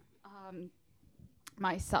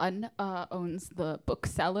 My son owns the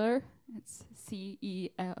bookseller. It's Celler.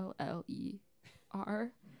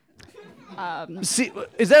 See,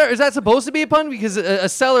 is that supposed to be a pun? Because a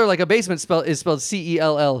cellar, like a basement, is spelled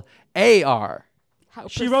Cellar.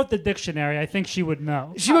 She wrote the dictionary. I think she would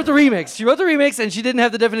know. She wrote the remix. She wrote the remix, and she didn't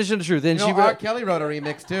have the definition of truth. And You she know, R. wrote, Kelly wrote a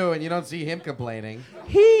remix too, and you don't see him complaining.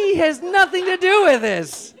 he has nothing to do with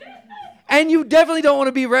this. And you definitely don't want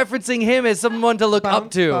to be referencing him as someone to look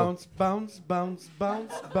up to. Bounce, bounce, bounce,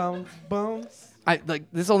 bounce, bounce, bounce.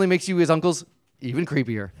 This only makes you, his uncles, even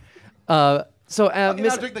creepier. Okay, now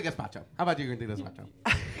Miss drink the gazpacho. How about you drink the gazpacho?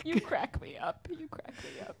 You crack me up.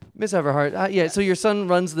 Miss Everhart, yeah. So your son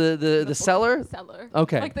runs the cellar. Seller.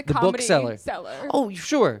 Okay, Like the the comedy bookseller. seller. Oh,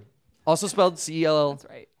 sure. Also spelled Celllar. That's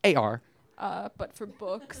right. But for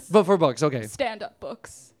books. But for books, okay. Stand-up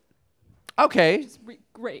books. Okay. It's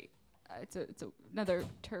great. It's another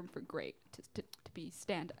term for great to be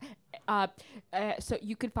stand-up. So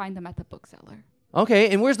you could find them at the bookseller. Okay,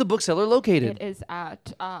 and where's the bookseller located? It is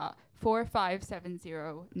at 4570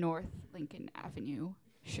 North Lincoln Avenue,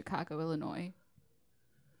 Chicago, Illinois.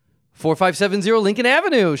 4570 Lincoln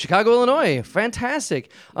Avenue, Chicago, Illinois. Fantastic.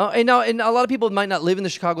 And a lot of people might not live in the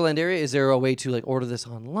Chicagoland area. Is there a way to order this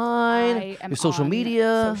online? I am Your social on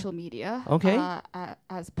media? Social media. Okay.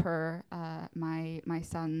 As per my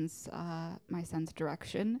son's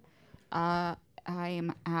direction, I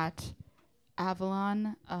am at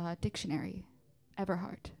Avalon Dictionary,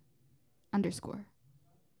 Everhart _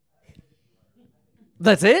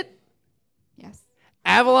 That's it? Yes.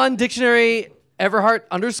 Avalon Dictionary Everhart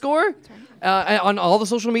 _ That's right. on all the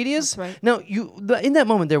social medias. That's right. Now, in that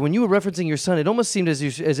moment there, when you were referencing your son, it almost seemed as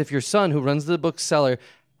if your son, who runs the bookseller,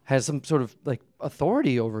 has some sort of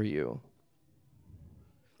authority over you.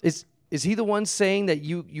 Is he the one saying that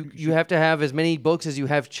you have to have as many books as you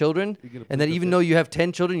have children, and that even though you have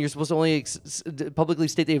 10 children, you're supposed to only publicly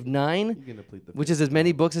state they have 9, You're gonna plead the which fifth. is as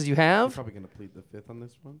many books as you You're have? probably gonna plead the fifth on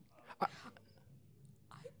this one. I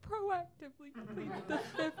proactively plead the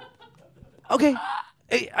fifth. Okay.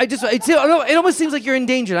 It almost seems like you're in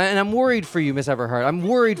danger, and I'm worried for you, Miss Everhart. I'm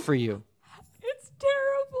worried for you. It's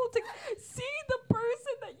terrible to see the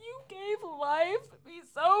person that you gave life be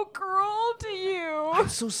so cruel to you. I'm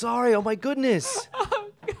so sorry. Oh my goodness. Oh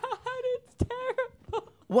God, it's terrible.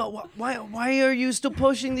 Why are you still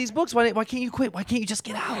pushing these books? Why can't you quit? Why can't you just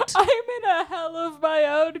get out? I'm in a hell of my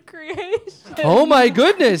own creation. Oh my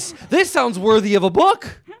goodness. This sounds worthy of a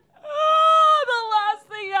book. Oh, the last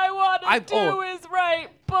thing I want to do is write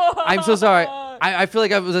books. I'm so sorry. I feel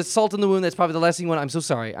like I was a salt in the wound. That's probably the last thing you want. I'm so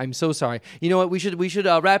sorry. I'm so sorry. You know what? We should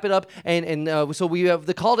wrap it up. And so we have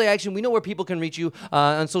the call to action. We know where people can reach you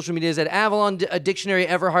on social media is at Avalon Dictionary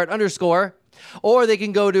Everhart _ or they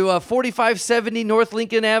can go to 4570 North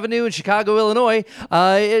Lincoln Avenue in Chicago, Illinois.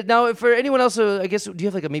 Now, for anyone else, I guess, do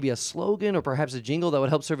you have maybe a slogan or perhaps a jingle that would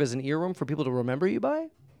help serve as an earworm for people to remember you by?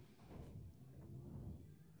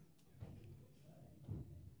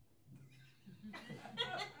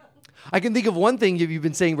 I can think of one thing you've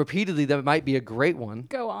been saying repeatedly that might be a great one.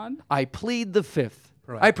 Go on. I plead the fifth.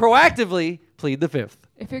 Proactively. I proactively plead the fifth.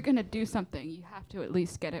 If you're gonna do something, you have to at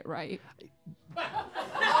least get it right.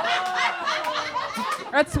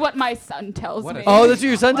 That's what my son tells me. Oh, that's what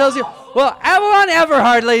your son tells you? Well, Avalon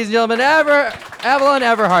Everhart, ladies and gentlemen. Avalon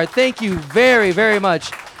Everhart, thank you very, very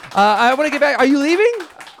much. I want to get back. Are you leaving?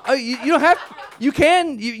 You don't have. You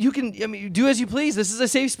can. You can. I mean, do as you please. This is a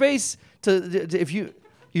safe space. If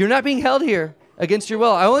you're not being held here against your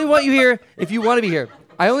will. I only want you here if you want to be here.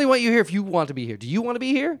 I only want you here if you want to be here. Do you want to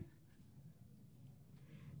be here?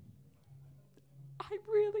 I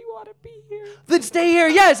really want to be here. Then stay here.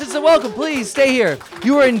 Yes, it's a welcome. Please stay here.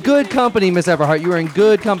 You are in good company, Miss Everhart. You are in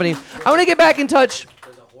good company. I want to get back in touch.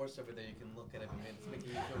 There's a horse over there. You can look at it. It's making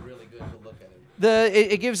you feel really good to look at it.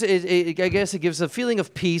 I guess it gives a feeling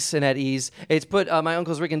of peace and at ease. It's put my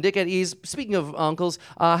uncles Rick and Dick at ease. Speaking of uncles,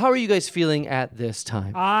 how are you guys feeling at this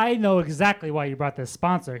time? I know exactly why you brought this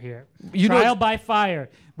sponsor here. You know- Trial by fire.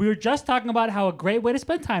 We were just talking about how a great way to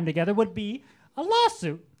spend time together would be a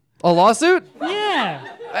lawsuit. A lawsuit? Yeah.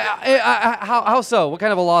 How so? What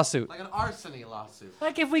kind of a lawsuit? Like an arsony lawsuit.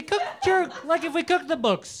 Like if we cooked the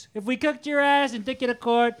books. If we cooked your ass and took you to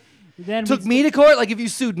court, then Took me to court? Like if you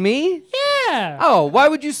sued me? Yeah. Oh, why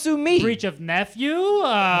would you sue me? Breach of nephew.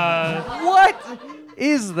 What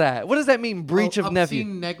is that? What does that mean? Breach of nephew?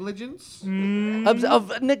 Obscene negligence.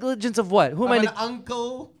 Of negligence of what? Who am I? Of an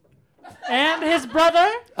uncle. And his brother.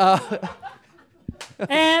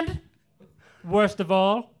 And worst of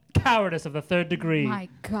all, Cowardice of the third degree. My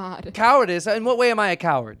God. Cowardice? In what way am I a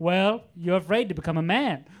coward? Well, you're afraid to become a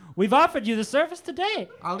man. We've offered you the service today,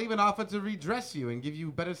 I'll even offer to redress you and give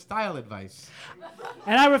you better style advice.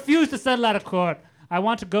 and I refuse to settle out of court. I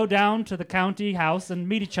want to go down to the county house and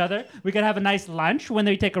meet each other. We could have a nice lunch when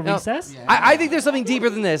they take a recess. Yeah. I think there's something deeper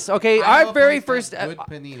than this. Okay, I know our a very place first, that's good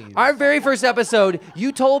paninis. our very first episode,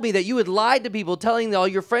 you told me that you had lied to people, telling all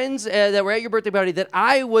your friends that were at your birthday party that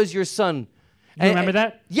I was your son. You remember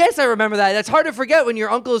that? Yes, I remember that. That's hard to forget when your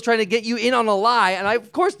uncle is trying to get you in on a lie, and I,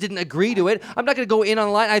 of course, didn't agree to it. I'm not going to go in on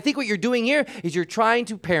a lie. I think what you're doing here is you're trying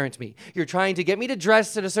to parent me. You're trying to get me to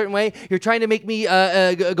dress in a certain way. You're trying to make me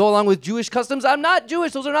go along with Jewish customs. I'm not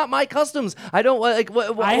Jewish. Those are not my customs. I don't like. I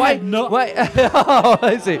why? have no- Why? Oh,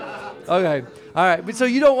 I see. Okay. All right. But so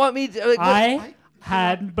you don't want me to? I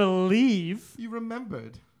had believe. You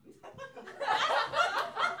remembered.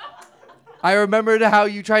 I remembered how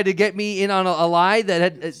you tried to get me in on a lie that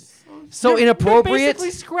had so You're inappropriate. basically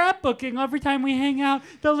scrapbooking every time we hang out.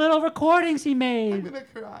 The little recordings he I'm made. gonna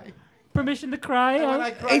cry. Permission to cry. And when I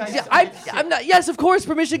cry, I'm not. Yes, of course.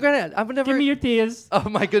 Permission granted. I've never. Give me your tears. Oh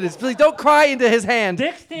my goodness! Please don't cry into his hand.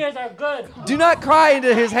 Dick's tears are good. Do not cry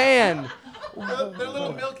into his hand. They're a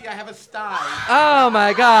little milky. I have a sty. Oh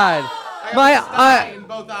my God! I have a sty in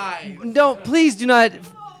both eyes. No, please do not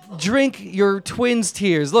drink your twins'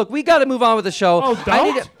 tears. Look, we got to move on with the show. Oh, I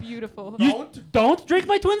need don't? Beautiful. You don't drink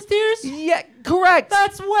my twins' tears? Yeah, correct.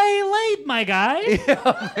 That's way late, my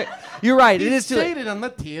guy. You're right. It He is too late. stated on the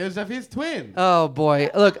tears of his twin. Oh boy!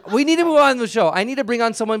 Look, we need to move on to the show. I need to bring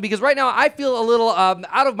on someone because right now I feel a little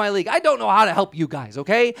out of my league. I don't know how to help you guys.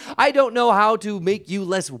 Okay, I don't know how to make you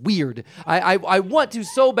less weird. I want to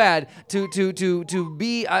so bad to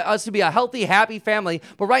be us to be a healthy, happy family.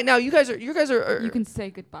 But right now, you guys are You can say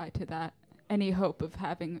goodbye to that. Any hope of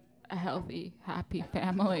having a healthy, happy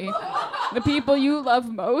family. The people you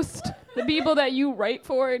love most, the people that you write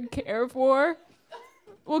for and care for,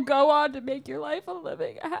 will go on to make your life a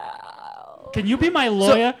living hell. Can you be my So-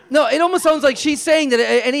 lawyer? no, it almost sounds like she's saying that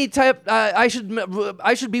any type I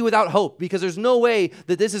should be without hope because there's no way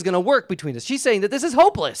that this is going to work between us. She's saying that this is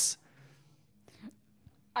hopeless.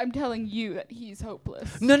 I'm telling you that he's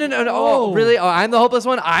hopeless. No. Oh, Oh. really? Oh, I'm the hopeless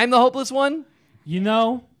one? I'm the hopeless one? You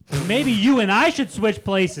know, maybe you and I should switch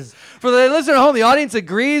places. For the listener at home, the audience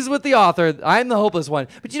agrees with the author. I'm the hopeless one.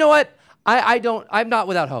 But you know what? I'm not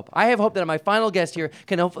without hope. I have hope that my final guest here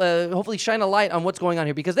can hopefully shine a light on what's going on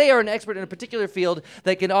here because they are an expert in a particular field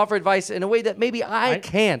that can offer advice in a way that maybe I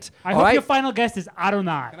can't. I All hope right? your final guest is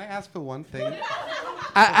Adonai. Can I ask for one thing?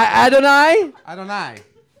 Adonai? Adonai.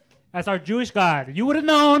 That's our Jewish God. You would have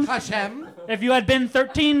known Hashem. if you had been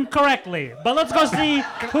 13 correctly. But let's go see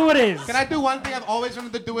who it is. Can I do one thing I've always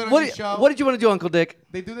wanted to do it on What your show? did you want to do, Uncle Dick?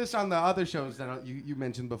 They do this on the other shows that you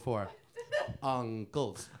mentioned before.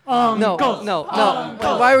 Uncles. No.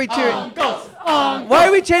 Why are we cheering? Uncles. Why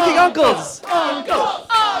are we chanting uncles?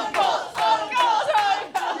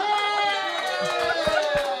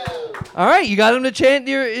 All right, you got him to chant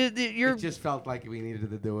your. It just felt like we needed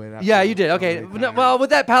to do it. Yeah, you did. Okay. Well, with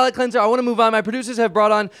that palate cleanser, I want to move on. My producers have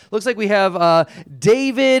brought on, looks like we have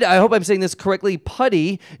David, I hope I'm saying this correctly,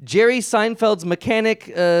 Putty, Jerry Seinfeld's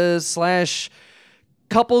mechanic /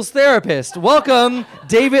 couples therapist. Welcome,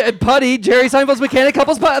 David Putty, Jerry Seinfeld's mechanic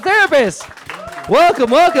couples therapist.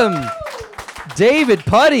 Welcome. David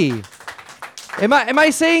Putty. Am I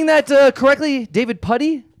saying that correctly, David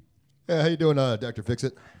Putty? Yeah, how you doing, Dr.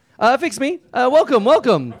 Fix-It? Fix me.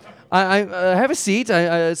 Welcome. I have a seat.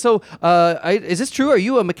 Is this true? Are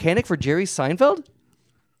you a mechanic for Jerry Seinfeld?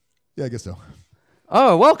 Yeah, I guess so.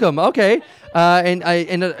 Oh, welcome. Okay.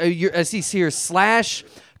 I see here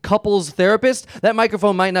 / couples therapist. That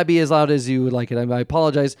microphone might not be as loud as you would like it. I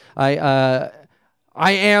apologize. I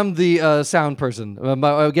am the sound person.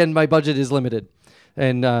 Again, my budget is limited.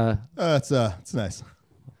 And It's nice.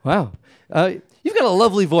 wow. You've got a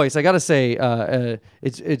lovely voice, I gotta say.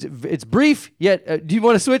 It's brief, yet. Do you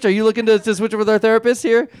want to switch? Are you looking to switch with our therapist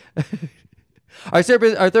here? Our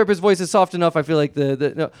therapist's voice is soft enough. I feel like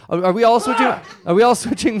no. Are we all switching? Are we all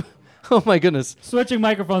switching? Oh my goodness. Switching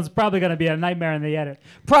microphones is probably going to be a nightmare in the edit.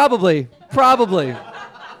 Probably.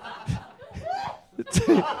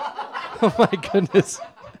 Oh my goodness.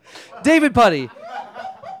 David Putty.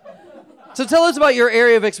 So tell us about your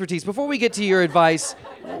area of expertise before we get to your advice.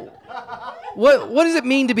 What does it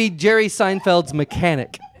mean to be Jerry Seinfeld's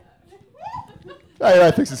mechanic?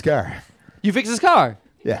 I fix his car. You fix his car.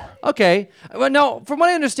 Yeah. Okay. Well, now, from what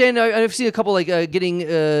I understand, I've seen a couple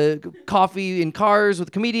getting coffee in cars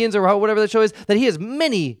with comedians or whatever that show is. That he has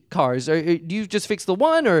many cars. Do you just fix the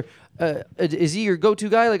one, or is he your go-to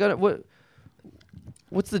guy?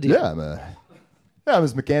 What's the deal? Yeah, Yeah, I'm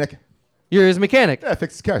his mechanic. You're his mechanic. Yeah, I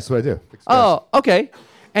fix his cars. That's what I do. Fix cars. Oh, okay.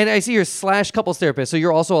 And I see you're / couples therapist. So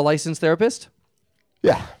you're also a licensed therapist?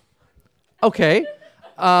 Yeah, Okay.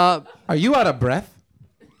 Are you out of breath?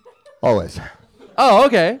 always. Oh,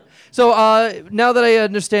 okay. So now that I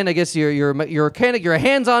understand, I guess you're a mechanic. You're a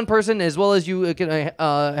hands-on person, as well as you can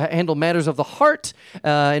handle matters of the heart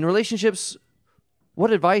in relationships.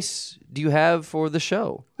 What advice do you have for the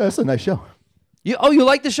show? That's a nice show. You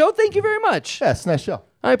like the show? Thank you very much. Yeah, it's a nice show.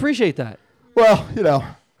 I appreciate that. Well,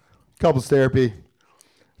 couples therapy,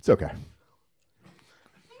 it's okay.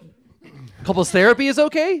 Couples therapy is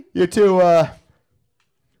okay. You two all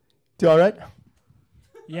right?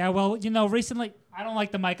 Yeah, well, recently I don't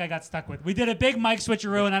like the mic I got stuck with. We did a big mic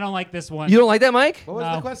switcheroo, and I don't like this one. You don't like that, Mike? What was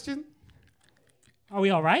No. the question? Are we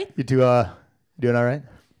all right? You two doing all right?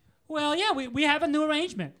 Well, yeah, we have a new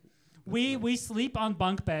arrangement. We sleep on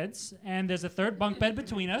bunk beds, and there's a third bunk bed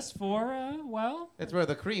between us for, It's where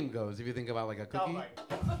the cream goes. If you think about like a cookie.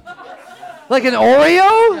 Like an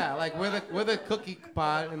Oreo? Yeah, like with a cookie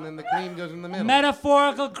pot, and then the cream goes in the middle.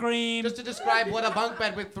 metaphorical cream. Just to describe what a bunk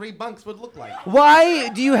bed with 3 bunks would look like. Why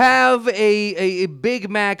do you have a Big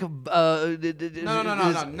Mac? No,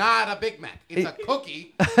 not a Big Mac. It's a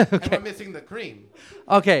cookie, and we're missing the cream.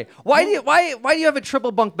 Okay. Why do you have a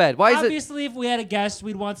triple bunk bed? Why is it? Obviously, if we had a guest,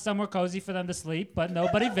 we'd want somewhere cozy for them to sleep, but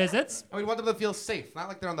nobody visits. And we want them to feel safe, not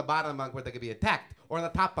like they're on the bottom bunk where they could be attacked, or on the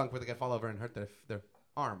top bunk where they could fall over and hurt their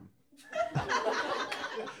arm.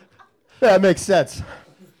 Yeah, it makes sense.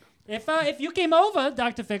 If you came over,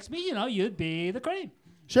 Dr. Fix Me, you'd be the cream.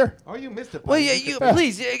 Sure. Oh, you missed it. Well, buddy. yeah,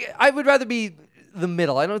 please. I would rather be the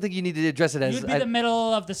middle. I don't think you need to address it as. You'd be the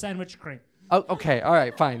middle of the sandwich cream. Oh, okay. All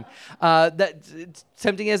right. Fine.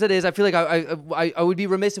 Tempting as it is, I feel like I would be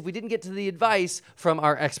remiss if we didn't get to the advice from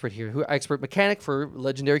our expert here, expert mechanic for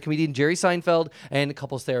legendary comedian Jerry Seinfeld and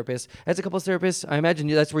couples therapist. As a couples therapist, I imagine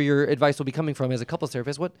that's where your advice will be coming from. As a couples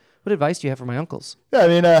therapist, what advice do you have for my uncles? Yeah, I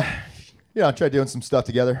mean, try doing some stuff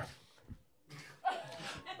together.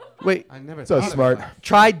 Wait. I never So thought of smart. that.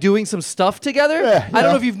 Try doing some stuff together? Yeah, I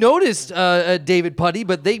don't know if you've noticed David Putty,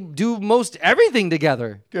 but they do most everything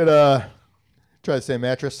together. Good. Try the same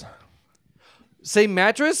mattress. Same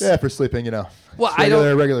mattress? Yeah, for sleeping. Well, Just I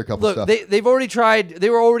don't. regular couple Look, stuff. they've already tried. They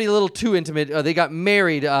were already a little too intimate. They got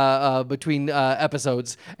married between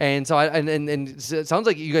episodes, and so it sounds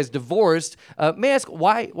like you guys divorced. May I ask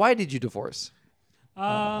why did you divorce?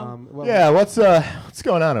 Well, Yeah, what's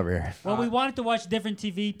going on over here? Well, we wanted to watch different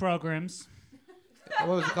TV programs. What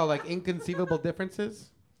was it called? Like Inconceivable Differences?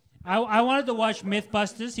 I wanted to watch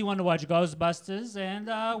Mythbusters. He wanted to watch Ghostbusters, and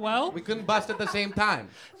We couldn't bust at the same time.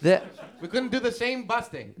 That, We couldn't do the same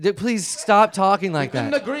busting. please stop talking like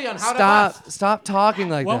that. couldn't agree on how to bust. Stop talking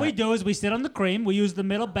like what that. we do is we sit on the cream. We use the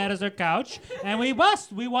middle bed as our couch, and we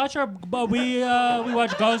bust. We watch we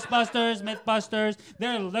watch Ghostbusters, Mythbusters.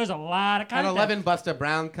 There's a lot of And content. 11 Buster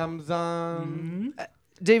Brown comes on.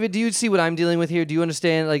 David, do you see what I'm dealing with here? Do you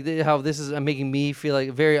understand how this is making me feel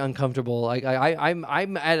like very uncomfortable? Like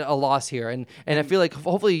I'm at a loss here, and I feel like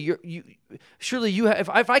hopefully you surely you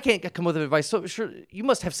have, if I can't come with advice, so sure you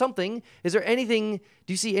must have something. Is there anything?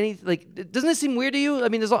 Do you see any Doesn't this seem weird to you? I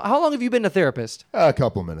mean, how long have you been a therapist? A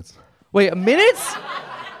couple minutes. Wait, minutes?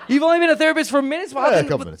 You've only been a therapist for minutes? Well, how Yeah, a can-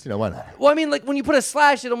 couple minutes. Why not? Well, I mean, like when you put a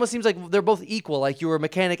slash, it almost seems like they're both equal. Like you were a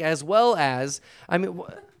mechanic as well as. I mean.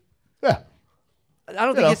 Yeah. I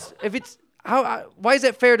don't think it's why is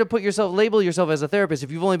it fair to label yourself as a therapist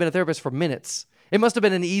if you've only been a therapist for minutes? It must have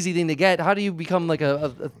been an easy thing to get. How do you become like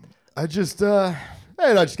a I just got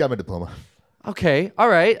my diploma. Okay, all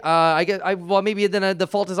right. I guess maybe then the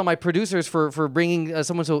fault is on my producers for bringing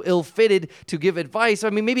someone so ill-fitted to give advice.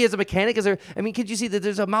 I mean, maybe as a mechanic, could you see that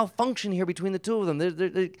there's a malfunction here between the two of them?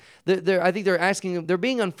 I think they're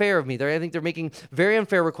being unfair of me. I think they're making very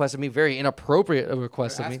unfair requests of me, very inappropriate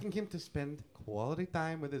requests of me. Asking him to spend quality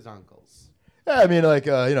time with his uncles. Yeah, I mean,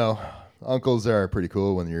 uncles are pretty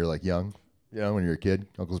cool when you're young. When you're a kid,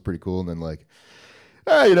 uncles are pretty cool, and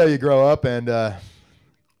then you grow up and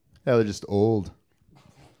they're just old.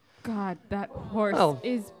 God, that horse Well,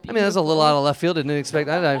 is beautiful. I mean, that's a little out of left field. I didn't expect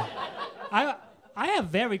that. I have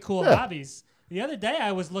very cool hobbies. The other day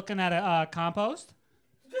I was looking at a compost.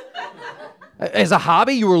 As a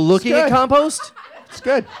hobby, you were looking at good. compost? It's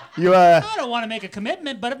good. You I don't want to make a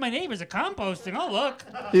commitment, but if my neighbors are composting, I'll look.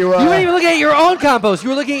 you You weren't even looking at your own compost. You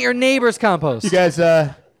were looking at your neighbor's compost. you guys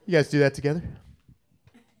do that together?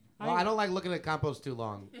 Well, I don't like looking at compost too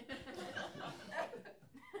long.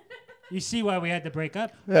 You see why we had to break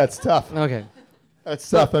up? That's tough. Okay. That's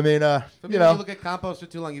tough. I mean, For me, when you look at compost for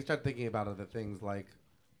too long, you start thinking about other things like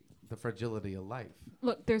the fragility of life.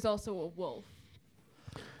 Look, there's also a wolf.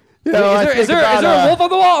 You know, I Is think there about, a wolf on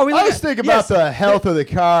the wall? Are we I looking always at- think about Yes. the health of the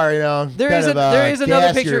car. You know, There kind is of, there is another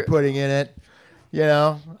gas picture. you're putting in it. You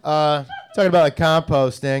know, talking about like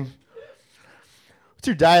composting. What's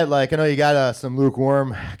your diet like? I know you got some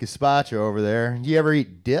lukewarm gazpacho over there. Do you ever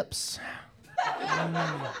eat dips?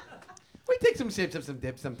 We take some sips of some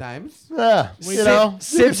dip sometimes. Yeah, you know,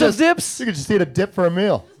 Sips of dips? You could just eat a dip for a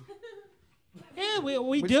meal. Yeah,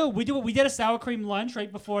 we do. We did a sour cream lunch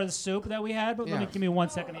right before the soup that we had. But Yeah. give me 1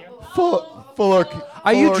 second here.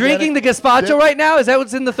 Are you drinking the gazpacho right now? Is that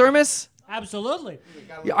what's in the thermos? Absolutely.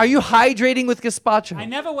 Are you hydrating with gazpacho? I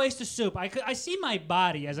never waste a soup. I see my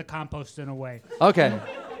body as a compost in a way. Okay.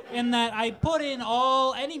 In that I put in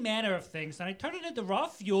any manner of things and I turn it into raw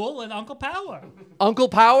fuel and Uncle Power. Uncle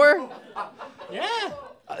Power? Yeah.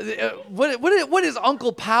 What is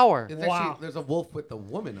Uncle Power? There's Wow. actually there's a wolf with a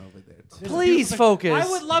woman over there. Too. Please focus. I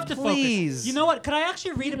would love to Please. focus. You know what? Could I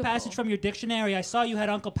actually read a passage from your dictionary? I saw you had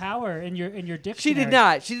Uncle Power in your dictionary. She did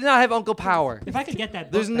not. She did not have Uncle Power. If I could get that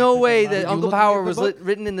book There's back, no that'd be way lovely. that you Uncle looking Power at the was book?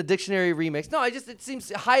 written in the dictionary remix. No, it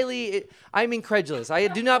seems highly. I'm incredulous. I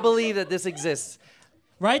do not believe that this exists.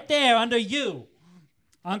 Right there under you,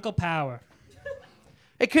 Uncle Power.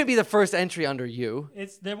 It could be the first entry under you.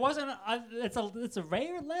 It's a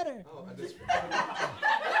rare letter.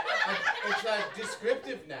 It's a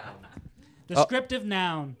descriptive noun. Descriptive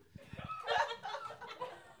noun.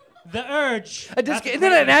 The urge. Isn't it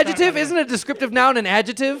an adjective? Isn't a descriptive noun an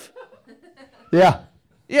adjective? Yeah,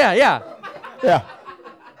 Yeah. yeah.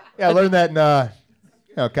 I learned that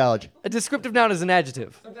in college. A descriptive noun is an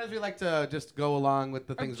adjective. Sometimes we like to just go along with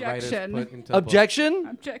the things Objection. writers put into the book. Objection?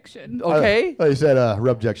 Objection. Okay. Oh, you said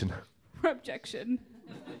rubjection. Objection.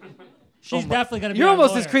 She's definitely gonna be. You're our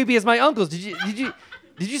almost as lawyer. creepy as my uncles. Did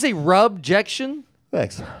you say rubjection?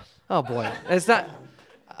 Thanks. Oh boy. It's not.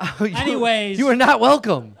 Anyways. You are not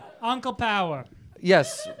welcome. Uncle Power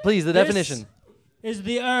Yes, please, the definition. is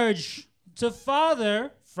the urge to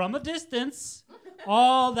father from a distance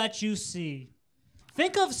all that you see.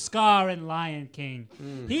 Think of Scar in Lion King.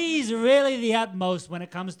 He's really the utmost when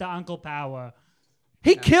it comes to Uncle Power.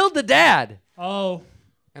 He killed the dad. Oh,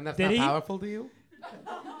 And that's Did not he? powerful to you?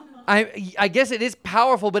 I guess it is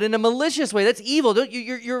powerful, but in a malicious way. That's evil. Don't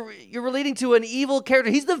you're relating to an evil character.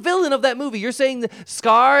 He's the villain of that movie. You're saying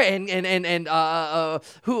Scar and R.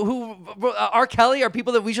 Kelly are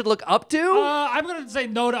people that we should look up to. I'm gonna say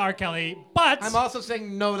no to R. Kelly, but I'm also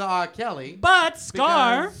saying no to R. Kelly.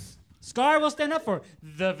 Scar. because- Scar will stand up for it.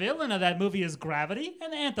 The villain of that movie is Gravity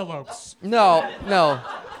and the Antelopes. No,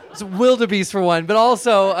 it's wildebeest for one, but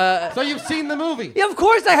also. So you've seen the movie. Yeah, of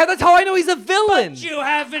course I have. That's how I know he's a villain. You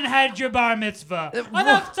haven't had your bar mitzvah.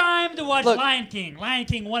 Enough time to watch Look. Lion King. Lion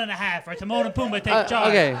King 1.5, or Timon and Pumbaa take charge.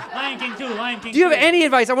 okay. Lion King 2, Lion King Do you have 3. any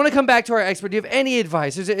advice? I want to come back to our expert. Do you have any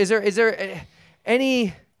advice? Is there any?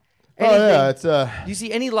 Oh yeah, anything- it's Do you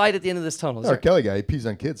see any light at the end of this tunnel? Is R. there- Kelly guy. He pees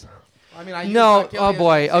on kids. I mean, I used No, R. Kelly oh as an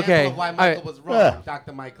boy, example okay. of why All Michael right. was wrong, Yeah.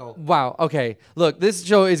 Dr. Michael. Wow. Okay. Look, this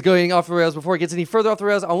show is going off the rails. Before it gets any further off the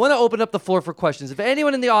rails, I want to open up the floor for questions. If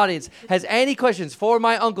anyone in the audience has any questions for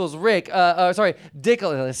my uncles, Rick,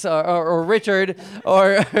 Dickolas, or Richard,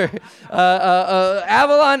 or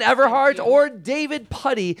Avalon Everhart, or David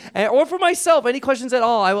Putty, or for myself, any questions at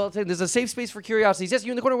all, I will take. There's a safe space for curiosities. Yes,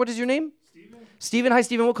 you in the corner. What is your name? Steven. Hi,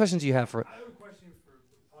 Steven. What questions do you have for? I have a question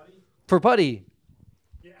for Putty. For Putty?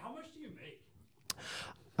 Yeah, how much do you make?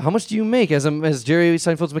 How much do you make as Jerry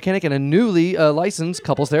Seinfeld's mechanic and a newly licensed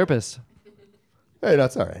couples therapist? Hey,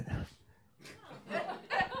 that's all right.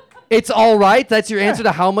 It's all right. That's your answer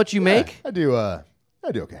to how much you make. I do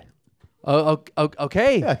okay. Oh,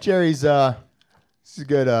 okay. Yeah, Jerry's he's a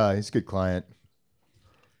good client.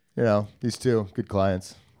 You know, these two good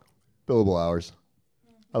clients. Billable hours.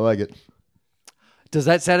 I like it. Does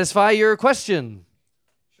that satisfy your question?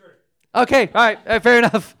 Sure. Okay. All right. Fair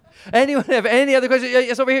enough. Anyone have any other questions?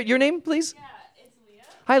 Yes, over here. Your name, please. Yeah, it's Leah.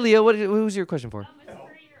 Hi, Leah. Who's your question for? It's for your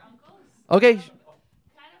uncles. Okay. Kind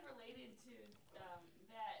of related to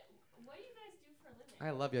that. What do you guys do for a living?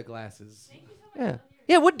 I love your glasses. Thank you so much. Yeah.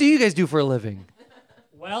 Yeah. What do you guys do for a living?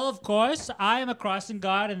 Well, of course, I am a crossing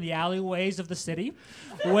guard in the alleyways of the city,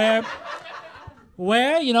 where,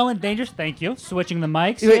 in danger. Thank you. Switching the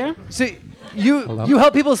mics here. So you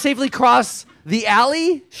help people safely cross the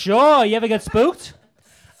alley? Sure. You ever get spooked?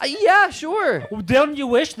 Yeah, sure. Don't you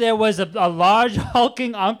wish there was a large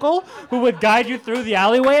hulking uncle who would guide you through the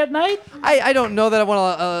alleyway at night? I don't know that I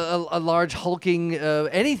want a large hulking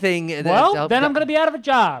anything. Well, then I'm going to be out of a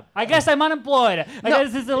job. I guess I'm unemployed. I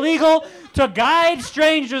guess it's illegal to guide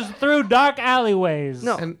strangers through dark alleyways.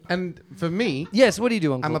 No. And for me, Yes, what do you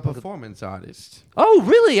do, Uncle? I'm a performance artist. Oh,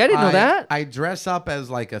 really? I didn't know that. I dress up as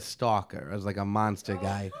like a stalker, as like a monster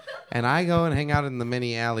guy, and I go and hang out in the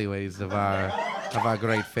many alleyways of our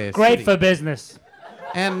great fair Great city. for business.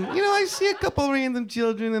 And I see a couple random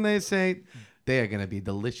children, and I say, they are gonna be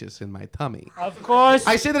delicious in my tummy. Of course.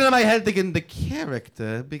 I say that in my head thinking the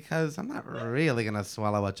character, because I'm not really gonna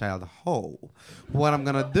swallow a child whole. What I'm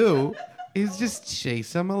gonna do is just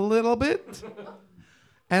chase him a little bit.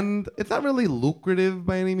 And it's not really lucrative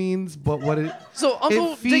by any means, but So,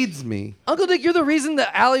 Uncle it feeds Dick, me. Uncle Dick, you're the reason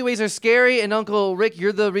the alleyways are scary, and Uncle Rick,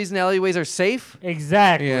 you're the reason the alleyways are safe?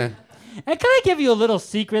 Exactly. Yeah. And can I give you a little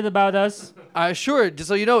secret about us? Sure, just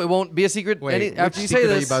so you know, it won't be a secret after you say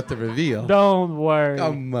this. about to reveal? Don't worry.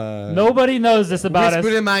 Come on. Nobody knows this about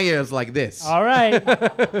Whisper us. in my ears like this. All right.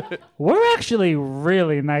 We're actually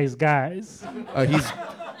really nice guys.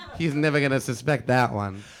 He's never gonna suspect that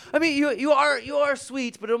one. I mean, you are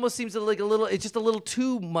sweet, but it almost seems like it's just a little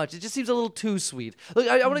too much. It just seems a little too sweet. Look,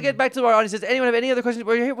 I want to get back to our audience. Does anyone have any other questions?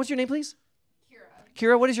 What's your name, please?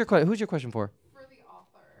 Kira, what is your question? Who's your question for? For the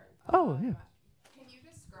author. Oh, yeah. Can you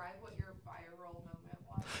describe what your viral moment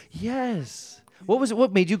was? Yes. What was it?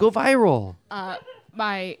 What made you go viral?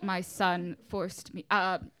 My son forced me.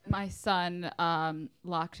 My son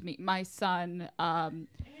locked me. My son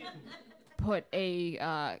put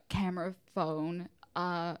a camera phone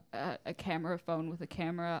with a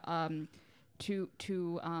camera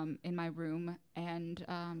in my room, and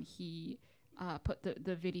he put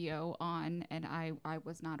the video on, and I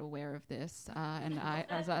was not aware of this, and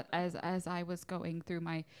as I was going through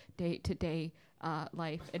my day-to-day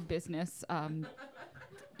life and business,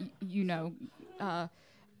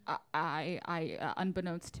 I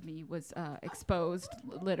unbeknownst to me was exposed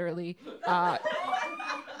literally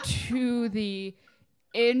to the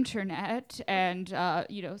internet, and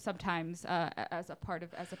sometimes as a part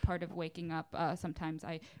of waking up, sometimes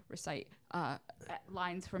I recite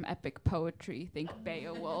lines from epic poetry, think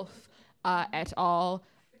Beowulf et al.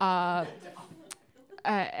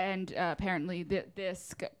 And apparently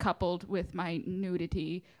this coupled with my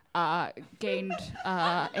nudity gained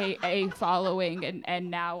a following,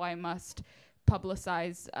 and now I must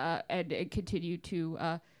publicize and continue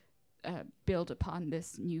to build upon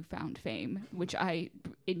this newfound fame, which I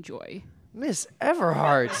enjoy. Miss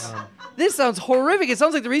Everhart, this sounds horrific. It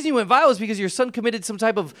sounds like the reason you went viral is because your son committed some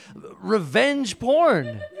type of revenge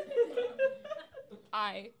porn.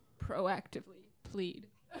 I proactively plead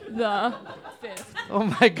the fifth. Oh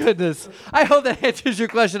my goodness. I hope that answers your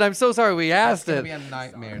question. I'm so sorry we asked It's it. gonna be a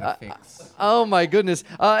nightmare to fix. Oh my goodness.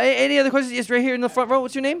 Any other questions? Yes, right here in the front row.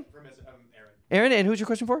 What's your name? Aaron, and who's your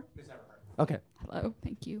question for? Okay. Hello,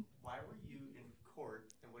 thank you. Why were you in court,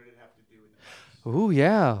 and what did it have to do with the Ooh,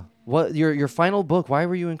 yeah. What your final book? Why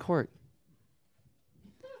were you in court?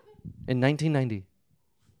 In 1990.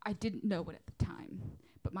 I didn't know it at the time,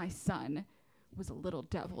 but my son was a little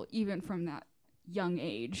devil, even from that young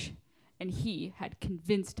age, and he had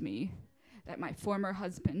convinced me that my former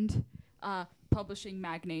husband, publishing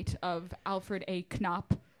magnate of Alfred A.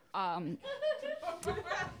 Knopf,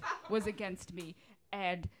 was against me,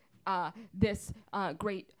 and this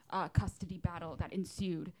great custody battle that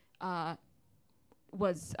ensued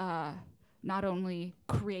was not only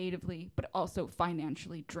creatively but also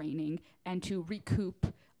financially draining, and to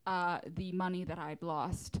recoup the money that I'd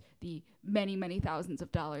lost, the many thousands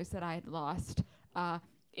of dollars that I had lost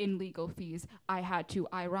in legal fees, I had to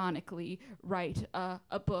ironically write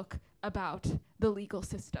a book about the legal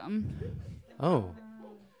system. Oh.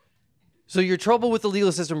 So your trouble with the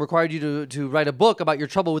legal system required you to write a book about your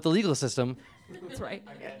trouble with the legal system. That's right.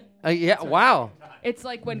 Yeah, wow. It's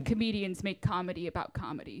like when comedians make comedy about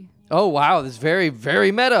comedy. Oh, wow. That's very,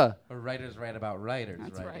 very meta. Or writers write about writers.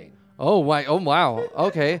 That's right. Oh, why? Oh, wow.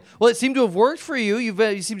 Okay. Well, it seemed to have worked for you. You've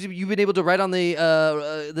been able to write on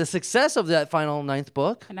the success of that final 9th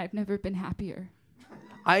book. And I've never been happier.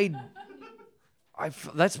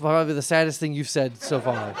 That's probably the saddest thing you've said so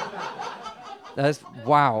far. That's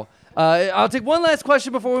wow. I'll take one last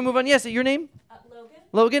question before we move on. Yes, your name?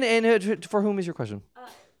 Logan. Logan, and for whom is your question?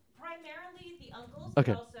 Primarily the uncles,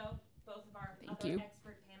 Okay. but also both of our Thank other you.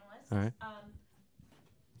 expert panelists. All right.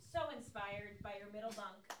 So inspired by your middle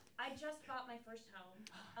bunk. I just bought my first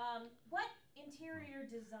home. What interior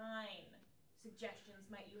design suggestions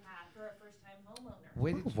might you have for a first-time homeowner?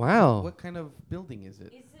 Wait, Wow. What kind of building is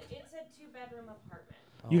it? It's a 2-bedroom apartment.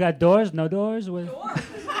 You got doors? No doors? With Doors. Doors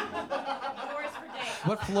for days.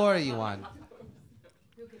 What floor are you on?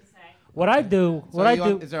 Who can say? what I do? So What I you on-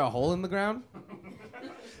 do? Is there a hole in the ground? Who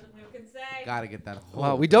can say? Gotta get that hole.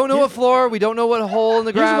 Wow, we don't know what floor. We don't know what hole in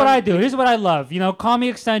the Here's ground. what I do. Here's what I love. You know, call me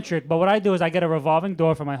eccentric, but what I do is I get a revolving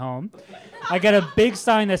door for my home. I get a big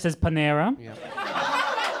sign that says Panera. Yeah.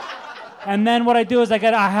 And then what I do is I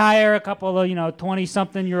hire a couple of,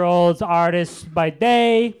 20-something-year-olds artists by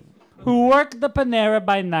day who work the Panera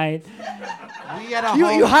by night. We had a You,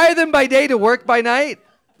 home. you hire them by day to work by night?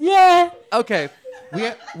 Yeah. Okay.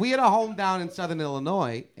 We had a home down in Southern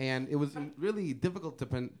Illinois, and it was really difficult to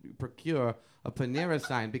procure a Panera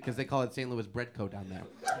sign because they call it St. Louis Bread Co. down there.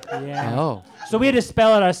 Yeah. Oh. So we had to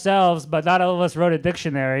spell it ourselves, but not all of us wrote a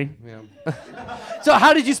dictionary. Yeah. So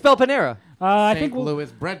how did you spell Panera? I St. think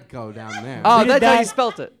Louis Bread Co. down there. Oh, We did that's how you that-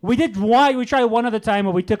 spelt it. we did one. We tried one other time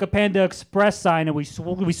where we took a Panda Express sign and we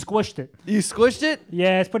squished it. You squished it?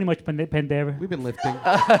 Yeah, it's pretty much Pandera. We've been lifting.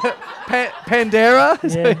 Pandera?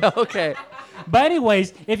 Yeah. Okay. But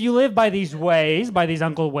anyways, if you live by these ways, by these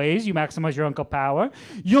uncle ways, you maximize your uncle power.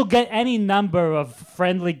 You'll get any number of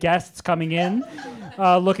friendly guests coming in,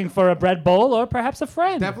 looking for a bread bowl or perhaps a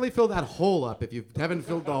friend. Definitely fill that hole up if you haven't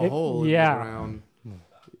filled the hole yeah. in the ground.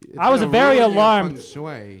 It's I was gonna very ruin your alarmed. feng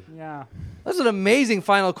shui. Yeah. That's an amazing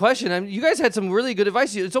final question. I mean, you guys had some really good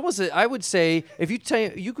advice. It's almost, I would say, if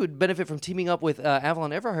you could benefit from teaming up with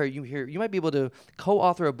Avalon Everhart, you might be able to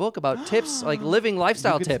co-author a book about tips, like living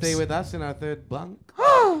lifestyle You could tips. stay with us in our third bunk.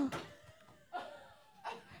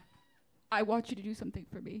 I want you to do something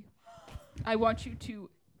for me. I want you to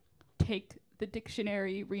take the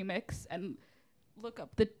dictionary remix and look up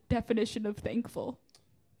the definition of thankful.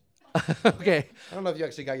 Okay. I don't know if you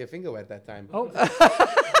actually got your finger wet that time. Oh.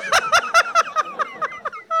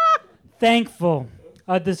 Thankful,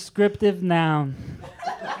 a descriptive noun.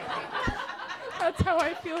 That's how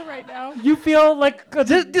I feel right now. You feel like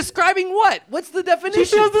Describing what? What's the she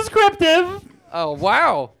definition? feels descriptive. Oh,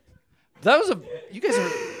 wow. That was you guys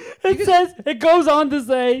are... It goes on to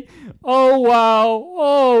say, oh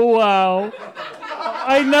wow.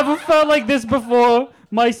 I never felt like this before.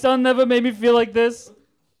 My son never made me feel like this.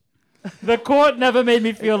 The court never made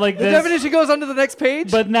me feel like The this. definition goes on to the next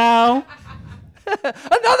page? But now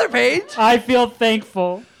Another page? I feel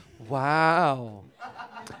thankful. Wow.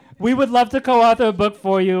 We would love to co-author a book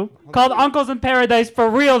for you called Uncles in Paradise for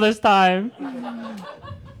real this time.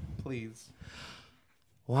 Please.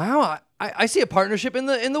 Wow, I see a partnership in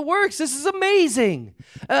the works. This is amazing.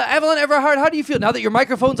 Evelyn Everhart, how do you feel now that your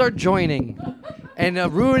microphones are joining and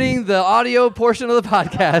ruining the audio portion of the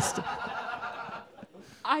podcast?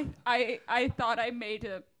 I thought I made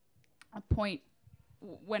a point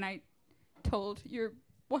when I told your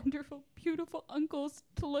wonderful, beautiful uncles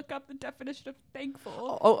to look up the definition of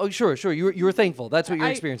thankful. Oh, sure. You were thankful. That's what you're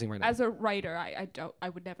I- experiencing right now. As a writer, I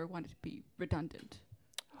would never want it to be redundant.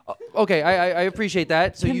 Okay, I appreciate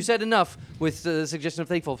that. So you said enough with the suggestion of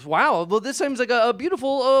thankful. Wow, well, this seems like a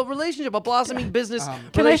beautiful relationship, a blossoming business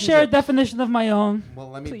Can I share a relationship. definition of my own? Well,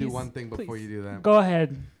 let me do Please, one thing before please. you do that. Go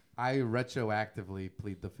ahead. I retroactively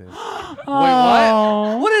plead the fifth. Wait,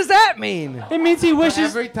 Oh. what? What does that mean? It means he wishes.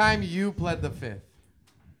 Every time you pled the fifth,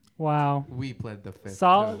 Wow. we pled the fifth.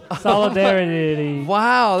 Solidarity.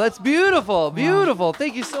 Wow, that's beautiful. Beautiful.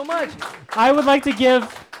 Thank you so much. I would like to give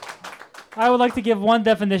one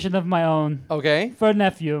definition of my own Okay. for a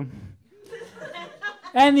nephew.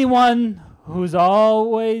 Anyone who's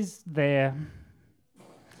always there.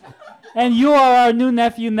 And you are our new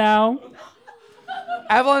nephew now.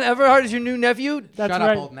 Avalon Everhart is your new nephew? That's Shut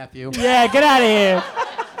right. up, old nephew. Yeah, get out of here.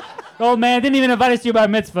 Old man didn't even invite us to your bar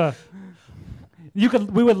mitzvah. We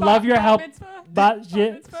would love your help.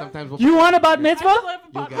 Sometimes we'll You want a bat mitzvah?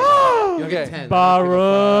 You'll get, you'll Okay. get 10.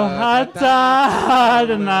 Baruch atah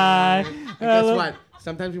Adonai. And guess what?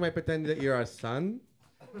 Sometimes you might pretend that you're our son.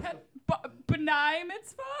 Benai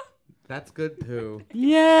mitzvah? That's good too.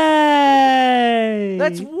 Yay!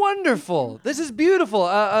 That's wonderful. This is beautiful.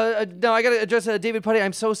 Now I got to address David Putty.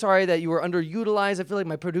 I'm so sorry that you were underutilized. I feel like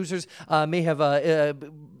my producers may have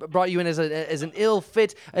brought you in as an ill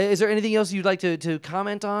fit. Is there anything else you'd like to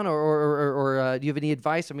comment on, or do you have any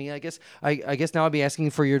advice? I mean, I guess now I'll be asking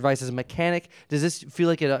for your advice as a mechanic. Does this feel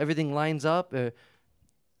like everything lines up?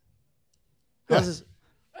 How's this?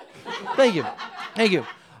 Thank you.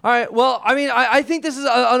 All right. Well, I mean, I think this is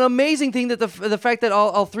an amazing thing that the fact that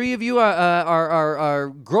all three of you are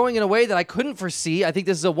growing in a way that I couldn't foresee. I think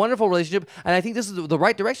this is a wonderful relationship, and I think this is the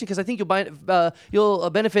right direction because I think you'll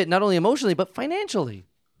benefit not only emotionally but financially.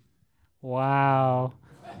 Wow.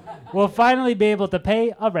 We'll finally be able to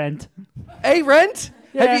pay a rent. Hey, rent?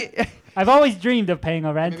 Yeah. Have you, I've always dreamed of paying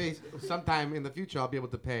a rent. Maybe sometime in the future I'll be able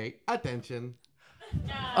to pay attention.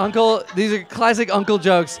 Uncle, these are classic uncle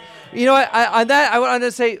jokes. You know what? On that, I want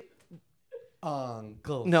to say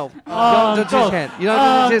Uncle. no. Don't chant. You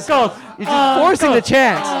know, you're just forcing the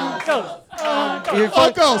chant.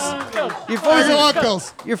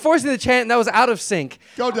 You're forcing the chant, and that was out of sync.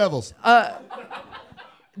 Go Devils.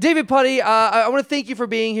 David Putty, I want to thank you for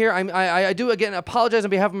being here. I do again apologize on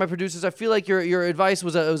behalf of my producers. I feel like your advice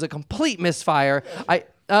was a complete misfire.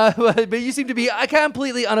 But you seem to be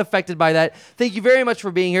completely unaffected by that. Thank you very much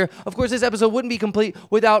for being here. Of course, this episode wouldn't be complete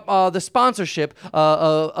without the sponsorship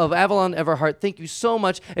of Avalon Everhart. Thank you so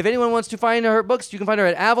much. If anyone wants to find her books, you can find her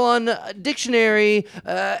at Avalon Dictionary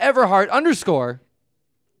Everhart _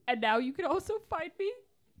 And now you can also find me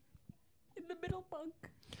in the middle bunk.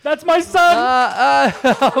 That's my son.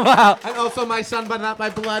 Wow. And also my son, but not my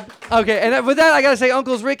blood. Okay, and with that, I gotta say,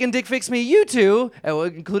 Uncles Rick and Dick Fix Me, you two,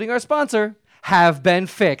 including our sponsor, have been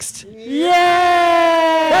fixed. Yay!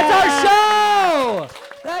 That's our show!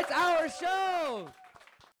 That's our show!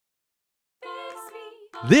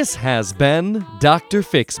 This has been Dr.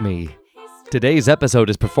 Fix Me. Today's episode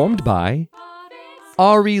is performed by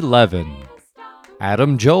Ari Levin,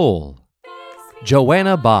 Adam Joel,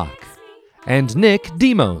 Joanna Bach, and Nick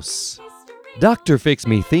Demos. Dr. Fix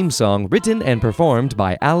Me theme song written and performed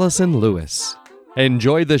by Allison Lewis.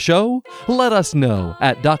 Enjoy the show? Let us know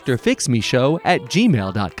at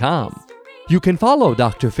drfixmeshow@gmail.com. You can follow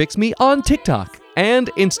Dr. Fix Me on TikTok and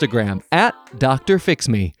Instagram at Dr. Fix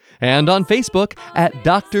Me, and on Facebook at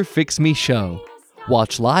Dr. Fix Me Show.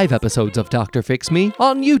 Watch live episodes of Dr. Fix Me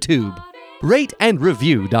on YouTube. Rate and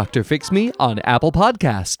review Dr. Fix Me on Apple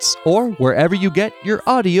Podcasts or wherever you get your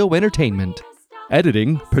audio entertainment.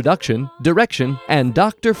 Editing, production, direction, and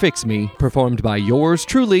Dr. Fix Me performed by yours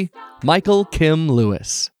truly, Michael Kim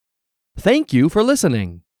Lewis. Thank you for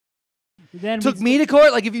listening. Then Took me to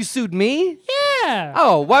court? Like if you sued me? Yeah.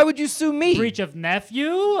 Oh, why would you sue me? Breach of nephew.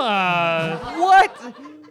 What?